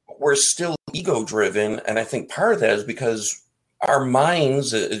 We're still ego driven. And I think part of that is because our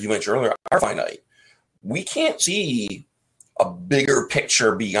minds, as you mentioned earlier, are finite. We can't see a bigger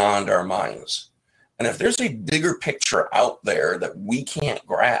picture beyond our minds. And if there's a bigger picture out there that we can't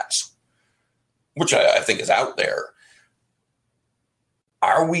grasp, which I think is out there,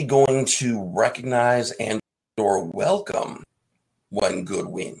 are we going to recognize and or welcome when good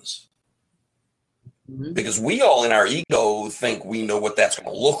wins? Mm-hmm. Because we all in our ego think we know what that's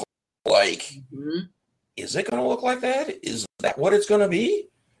going to look like. Mm-hmm. Is it going to look like that? Is that what it's going to be?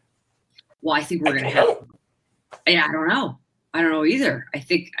 Well, I think we're going to have. Yeah, I don't know. I don't know either. I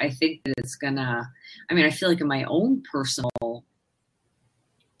think that it's gonna. I mean, I feel like in my own personal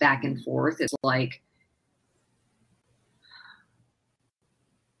back and forth, it's like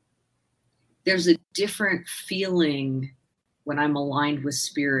there's a different feeling when I'm aligned with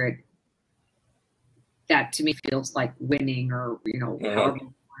spirit that to me feels like winning, or however you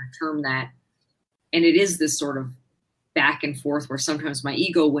want to term that. And it is this sort of back and forth where sometimes my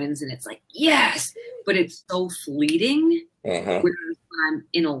ego wins and it's like, yes, but it's so fleeting. Whereas when I'm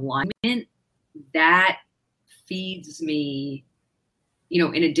in alignment, that feeds me,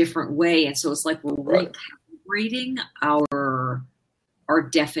 in a different way. And so it's like we're recalibrating our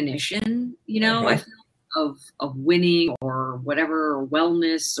definition, I feel of winning or whatever, or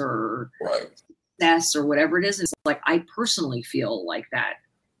wellness or success or whatever it is. It's like I personally feel like that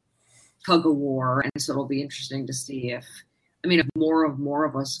tug of war, and so it'll be interesting to see if more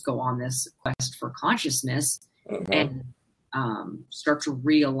of us go on this quest for consciousness and start to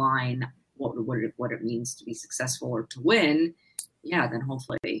realign what it means to be successful or to win. Yeah, then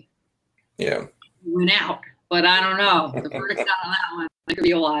hopefully, win out. But I don't know. The verdict's out on that one. It could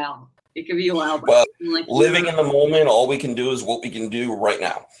be a while. Well, living in the moment, all we can do is what we can do right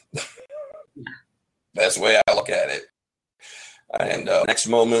now. That's the way I look at it. And next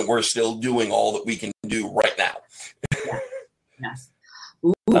moment, we're still doing all that we can do right now. Yes.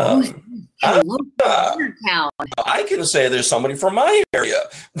 Ooh, I can say there's somebody from my area.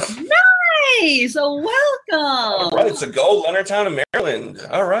 Nice. So welcome. All right. So go Leonardtown, Maryland.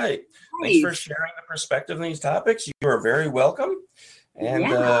 All right. Nice. Thanks for sharing the perspective on these topics. You are very welcome. And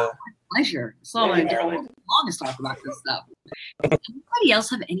my pleasure. So I'm going to take long to talk about this stuff. Anybody else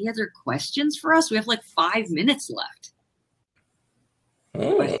have any other questions for us? We have like 5 minutes left.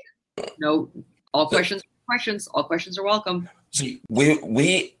 No, all questions. All questions are welcome. See,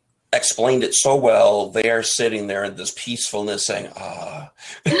 we explained it so well. They are sitting there in this peacefulness, saying, "Ah."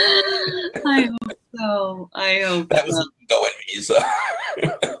 I hope so. That was ego in me. So,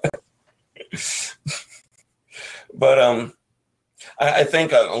 but I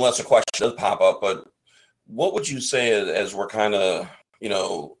think unless a question does pop up, but what would you say as we're kind of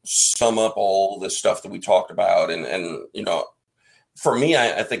sum up all this stuff that we talked about, and for me,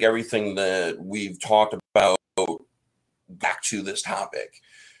 I think everything that we've talked about back to this topic,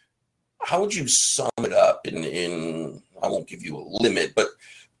 how would you sum it up in I won't give you a limit, but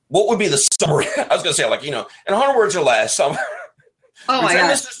what would be the summary? I was going to say, like, in 100 words or less, send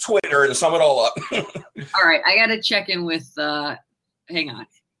this to Twitter and sum it all up. All right. I got to check in with, hang on.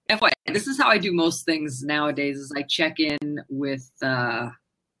 FYI, this is how I do most things nowadays is I check in with the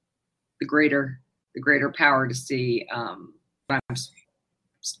greater power to see what I'm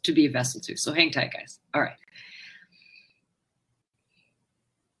to be a vessel to. So hang tight, guys. All right.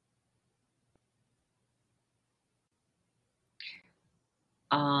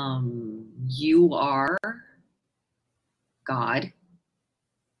 You are God.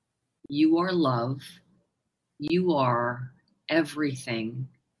 You are love. You are everything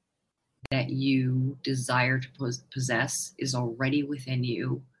that you desire to possess is already within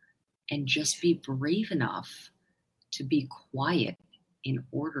you. And just be brave enough to be quiet in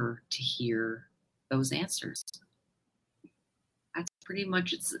order to hear those answers. That's pretty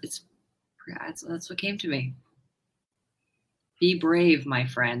much that's what came to me. Be brave, my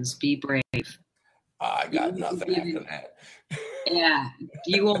friends. Be brave. I got nothing after that. Yeah,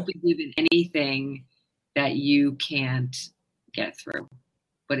 you won't be given anything that you can't get through,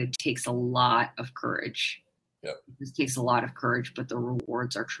 but it takes a lot of courage Yep. This takes a lot of courage, but the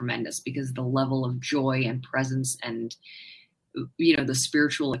rewards are tremendous because the level of joy and presence and, the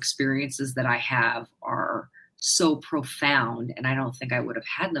spiritual experiences that I have are so profound. And I don't think I would have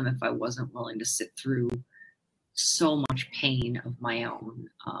had them if I wasn't willing to sit through so much pain of my own,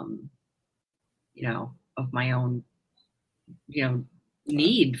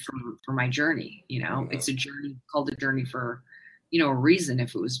 need for my journey. It's a journey called a journey for, a reason.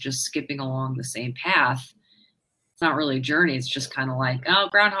 If it was just skipping along the same path, it's not really a journey. It's just kind of like, oh,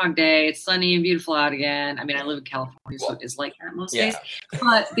 Groundhog Day, it's sunny and beautiful out again. I mean, I live in California, so it is like that most days.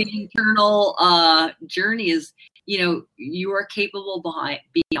 But the internal journey is, you are capable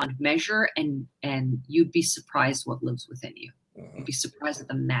beyond measure, and you'd be surprised what lives within you. You'd be surprised at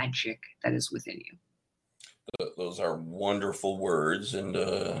the magic that is within you. Those are wonderful words. And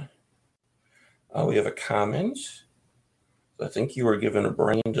we have a comment. I think you were given a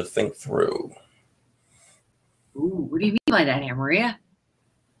brain to think through. Ooh, what do you mean by that, Anna Maria?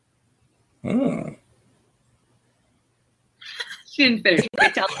 She didn't finish.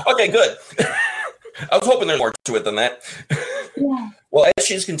 Okay, good. I was hoping there's more to it than that. Yeah. Well, as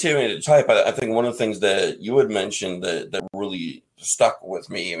she's continuing to type, I think one of the things that you had mentioned that really stuck with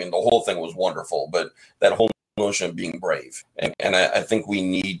me, I mean, the whole thing was wonderful, but that whole notion of being brave. And I think we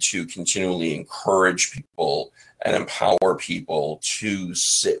need to continually encourage people and empower people to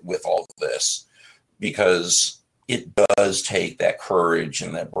sit with all of this, because it does take that courage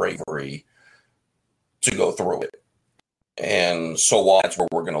and that bravery to go through it. And so that's where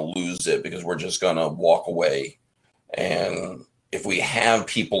we're going to lose it, because we're just going to walk away. And if we have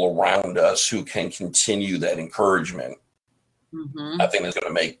people around us who can continue that encouragement, I think it's going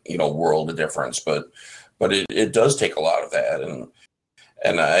to make, a world of difference. But it does take a lot of that.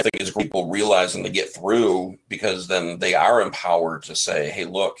 And I think as people realize and they get through, because then they are empowered to say, hey,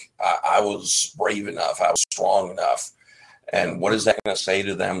 look, I was brave enough. I was strong enough. And what is that going to say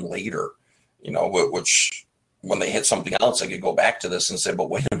to them later? Which when they hit something else, they could go back to this and say,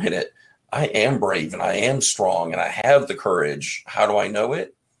 but wait a minute, I am brave and I am strong and I have the courage. How do I know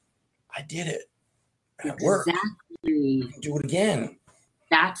it? I did it. And it worked. Exactly. Do it again.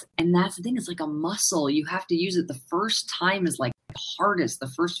 That's the thing. It's like a muscle. You have to use it. The first time is like the hardest. The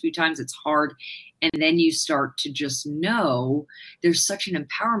first few times it's hard. And then you start to just know there's such an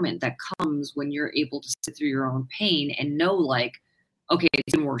empowerment that comes when you're able to sit through your own pain and know, like, okay,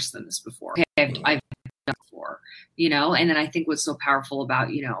 it's been worse than this before. Okay, I've done it before, and then I think what's so powerful about,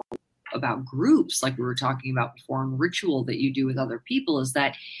 about groups, like we were talking about before, and ritual that you do with other people, is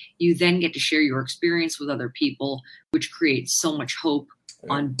that you then get to share your experience with other people, which creates so much hope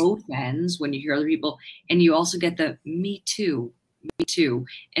on both ends when you hear other people. And you also get the me too.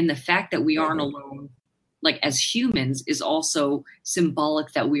 And the fact that we aren't alone, like as humans, is also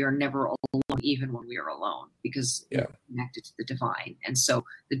symbolic that we are never alone, even when we are alone, because we're connected to the divine. And so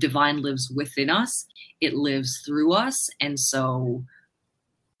the divine lives within us. It lives through us. And so,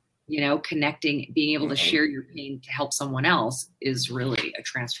 connecting, being able to share your pain to help someone else is really a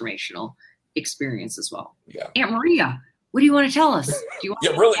transformational experience as well. Yeah. Aunt Maria, what do you want to tell us? Do you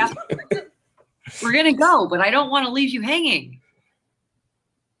want really? We're going to go, but I don't want to leave you hanging.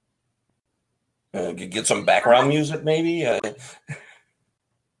 Get some background music, maybe. I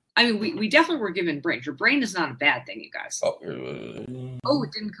mean, we definitely were given brains. Your brain is not a bad thing, you guys. Oh,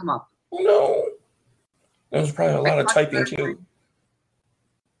 it didn't come up. Oh, no. There's probably a lot of typing, too.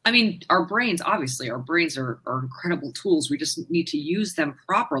 I mean, our brains are incredible tools. We just need to use them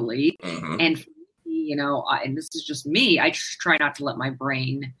properly. And for me, and this is just me, I just try not to let my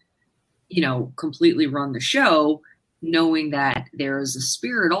brain, completely run the show, knowing that there is a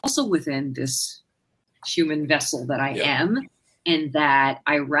spirit also within this human vessel that I am, and that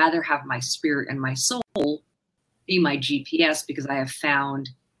I rather have my spirit and my soul be my GPS, because I have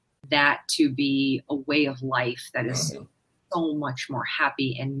found that to be a way of life that is so much more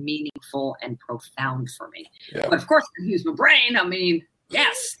happy and meaningful and profound for me. Yeah. But of course, I use my brain. I mean,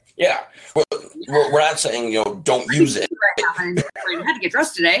 yes. Yeah. Well, we're not saying, don't use it. I had to get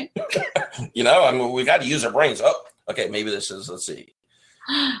dressed today. I mean, we got to use our brains. Oh, okay. Maybe this is, let's see.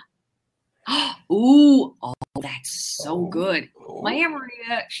 Ooh, oh, that's so good. My Aunt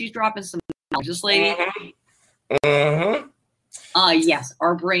Maria, she's dropping some knowledge, this lady. Yes,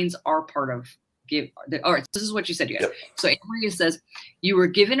 our brains are part of all right, this is what you said, you guys. So Aunt Maria says, you were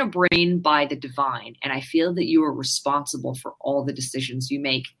given a brain by the divine, and I feel that you are responsible for all the decisions you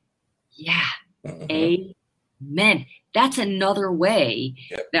make. Yeah. Amen. That's another way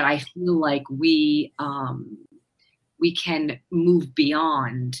that I feel like we can move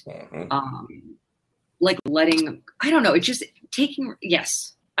beyond, like letting, I don't know, it's just taking,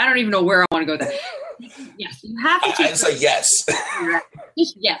 I don't even know where I want to go with that. Yes, you have to I'd say yes.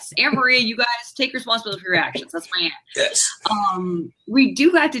 Yes, Anne Maria, you guys take responsibility for your actions. That's my aunt. Yes. We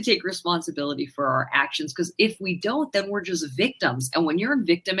do have to take responsibility for our actions, because if we don't, then we're just victims. And when you're in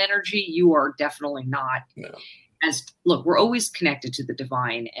victim energy, you are definitely not. No. Look, we're always connected to the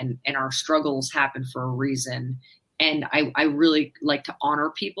divine, and our struggles happen for a reason. And I really like to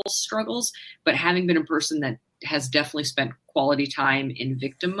honor people's struggles, but having been a person that has definitely spent quality time in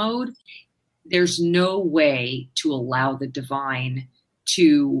victim mode, there's no way to allow the divine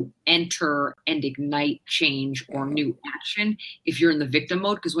to enter and ignite change or new action if you're in the victim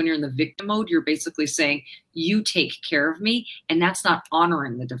mode. Because when you're in the victim mode, you're basically saying, you take care of me. And that's not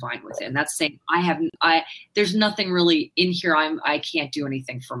honoring the divine within. That's saying, there's nothing really in here. I can't do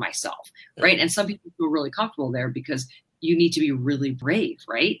anything for myself. Right. And some people feel really comfortable there because you need to be really brave,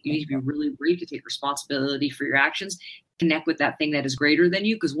 right? You need to be really brave to take responsibility for your actions, connect with that thing that is greater than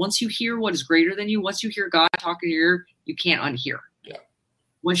you. Because once you hear what is greater than you, once you hear God talking to you, you can't unhear. Yeah.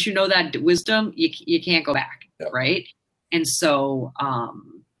 Once you know that wisdom, you can't go back, right? And so,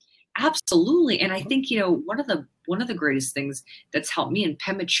 absolutely. And I think, one of the greatest things that's helped me, and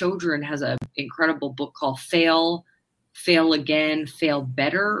Pema Chodron has an incredible book called Fail Again, Fail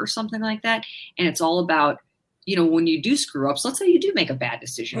Better, or something like that. And it's all about, when you do screw up, so let's say you do make a bad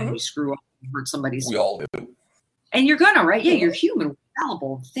decision and you screw up and hurt somebody's. We all do. And you're gonna, right? Yeah, you're human, we're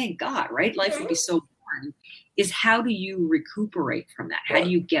fallible. Thank God, right? Life would be so boring. Is how do you recuperate from that? How do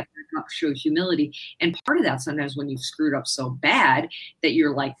you get back up, show humility? And part of that, sometimes when you've screwed up so bad that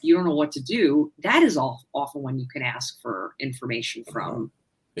you're like, you don't know what to do, that is often when you can ask for information from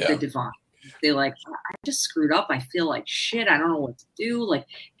the divine. They're like, I just screwed up. I feel like shit. I don't know what to do. Like,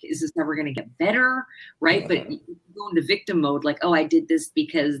 is this never going to get better? Right. But you go into victim mode, like, oh, I did this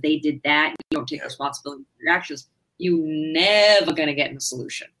because they did that. You don't take responsibility for your actions. You never going to get in a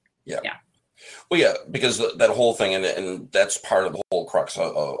solution. Yeah. Well, yeah, because that whole thing, and that's part of the whole crux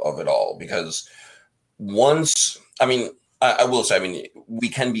of it all. Because I will say, we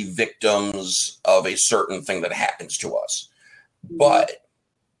can be victims of a certain thing that happens to us, but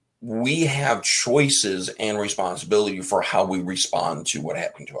we have choices and responsibility for how we respond to what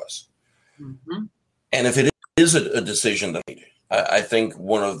happened to us. Mm-hmm. And if it is a decision that I think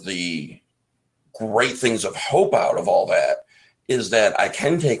one of the great things of hope out of all that is that I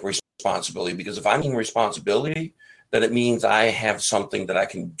can take responsibility, because if I'm taking responsibility, then it means I have something that I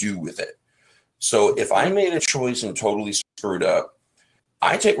can do with it. So if I made a choice and totally screwed up,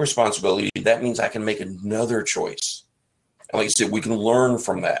 I take responsibility. That means I can make another choice. And like I said, we can learn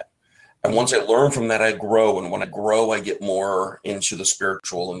from that. And once I learn from that, I grow. And when I grow, I get more into the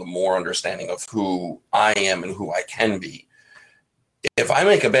spiritual and the more understanding of who I am and who I can be. If I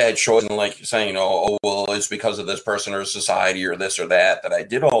make a bad choice and like saying, oh, well, it's because of this person or society or this or that I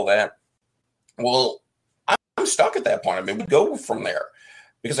did all that, well, I'm stuck at that point. We go from there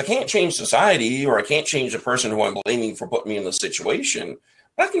because I can't change society, or I can't change the person who I'm blaming for putting me in the situation,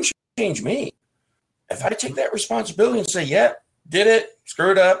 but I can change me. If I take that responsibility and say, yeah, did it,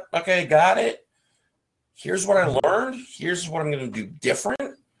 screwed up, okay, got it. Here's what I learned. Here's what I'm going to do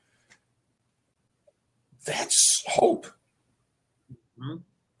different. That's hope. Mm-hmm.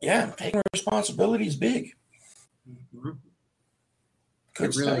 Yeah, taking responsibility is big. Mm-hmm.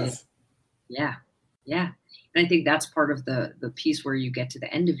 Good stuff. Really is. Yeah. And I think that's part of the piece where you get to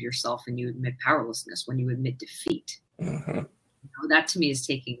the end of yourself and you admit powerlessness, when you admit defeat. Mm-hmm. That to me is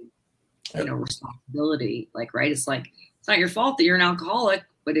taking, responsibility. Like, right? It's like, it's not your fault that you're an alcoholic,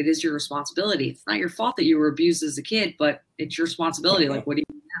 but it is your responsibility. It's not your fault that you were abused as a kid, but it's your responsibility. Mm-hmm. Like, what do you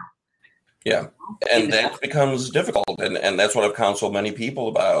do now? Yeah. And that becomes difficult. And that's what I've counseled many people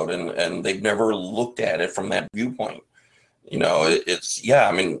about. And they've never looked at it from that viewpoint.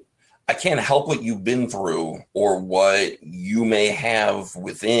 I can't help what you've been through or what you may have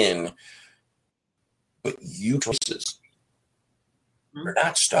within, but you choices. You're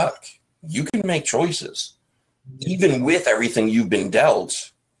not stuck. You can make choices. Even with everything you've been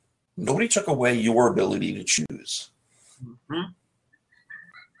dealt, nobody took away your ability to choose. Mm-hmm.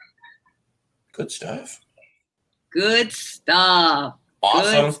 Good stuff. Awesome. Good stuff.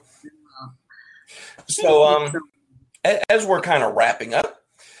 So, as we're kind of wrapping up,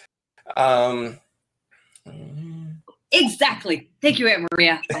 exactly. Thank you, Aunt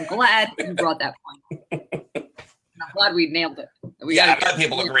Maria. I'm glad you brought that point. I'm glad we nailed it. A lot of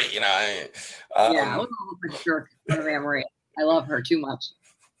people agree, I was a jerk of Aunt Maria. I love her too much.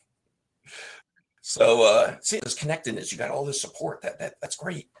 So, see, this connectedness, you got all this support. That's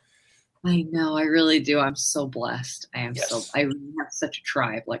great. I know, I really do. I'm so blessed. I really have such a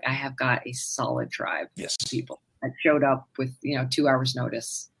tribe. Like, I have got a solid tribe of people that showed up with, 2 hours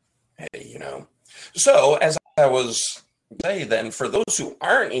notice. Hey, So, as I was saying then, for those who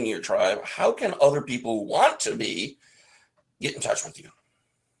aren't in your tribe, how can other people who want to be get in touch with you?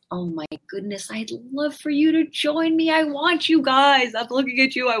 Oh my goodness, I'd love for you to join me. I want you guys. I'm looking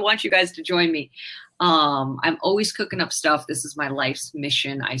at you. I want you guys to join me. I'm always cooking up stuff. This is my life's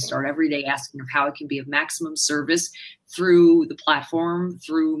mission. I start every day asking of how I can be of maximum service through the platform,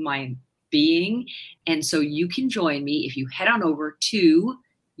 through my being. And so you can join me if you head on over to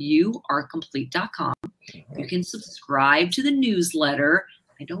youarecomplete.com. You can subscribe to the newsletter.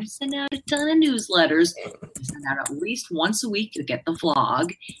 I don't send out a ton of newsletters. I send out at least once a week to get the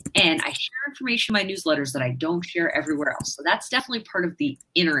vlog. And I share information in my newsletters that I don't share everywhere else. So that's definitely part of the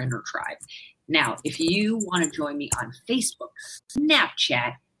inner tribe. Now, if you want to join me on Facebook,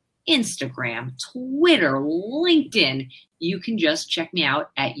 Snapchat, Instagram, Twitter, LinkedIn, you can just check me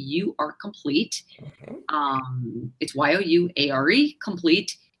out at You Are Complete. It's YOUARE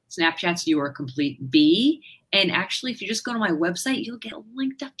Complete. Snapchat's You Are Complete B. And actually, if you just go to my website, you'll get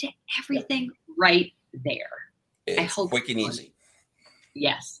linked up to everything right there. It's quick and easy.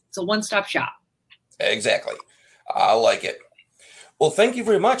 Yes. It's a one-stop shop. Exactly. I like it. Well, thank you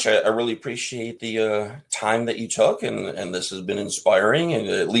very much. I really appreciate the time that you took, and this has been inspiring, and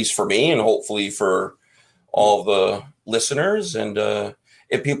at least for me, and hopefully for all the listeners. And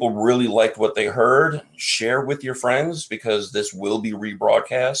if people really liked what they heard, share with your friends, because this will be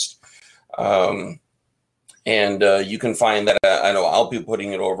rebroadcast. And you can find that. I know I'll be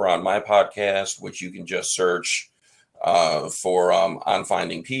putting it over on my podcast, which you can just search for On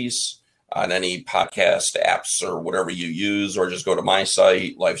Finding Peace on any podcast apps or whatever you use, or just go to my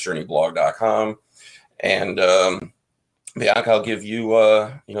site, lifesjourneyblog.com. And Bianca, I'll give you,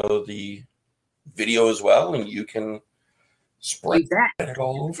 the video as well, and you can spread it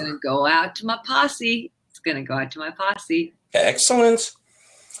all over. It's going to go out to my posse. Excellent.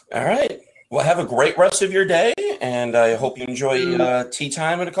 All right. Well, have a great rest of your day, and I hope you enjoy tea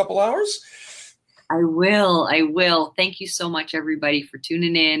time in a couple hours. I will. Thank you so much, everybody, for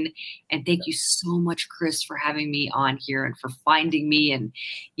tuning in. And thank you so much, Chris, for having me on here and for finding me and,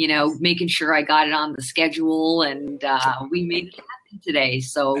 making sure I got it on the schedule. And we made it happen today.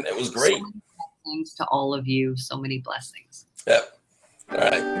 So and it was great. So many blessings to all of you. So many blessings. Yep. All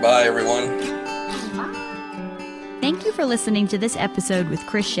right. Bye, everyone. Bye. Thank you for listening to this episode with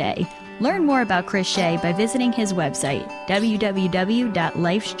Chris Shea. Learn more about Chris Shea by visiting his website,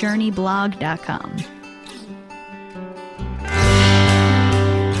 www.lifesjourneyblog.com.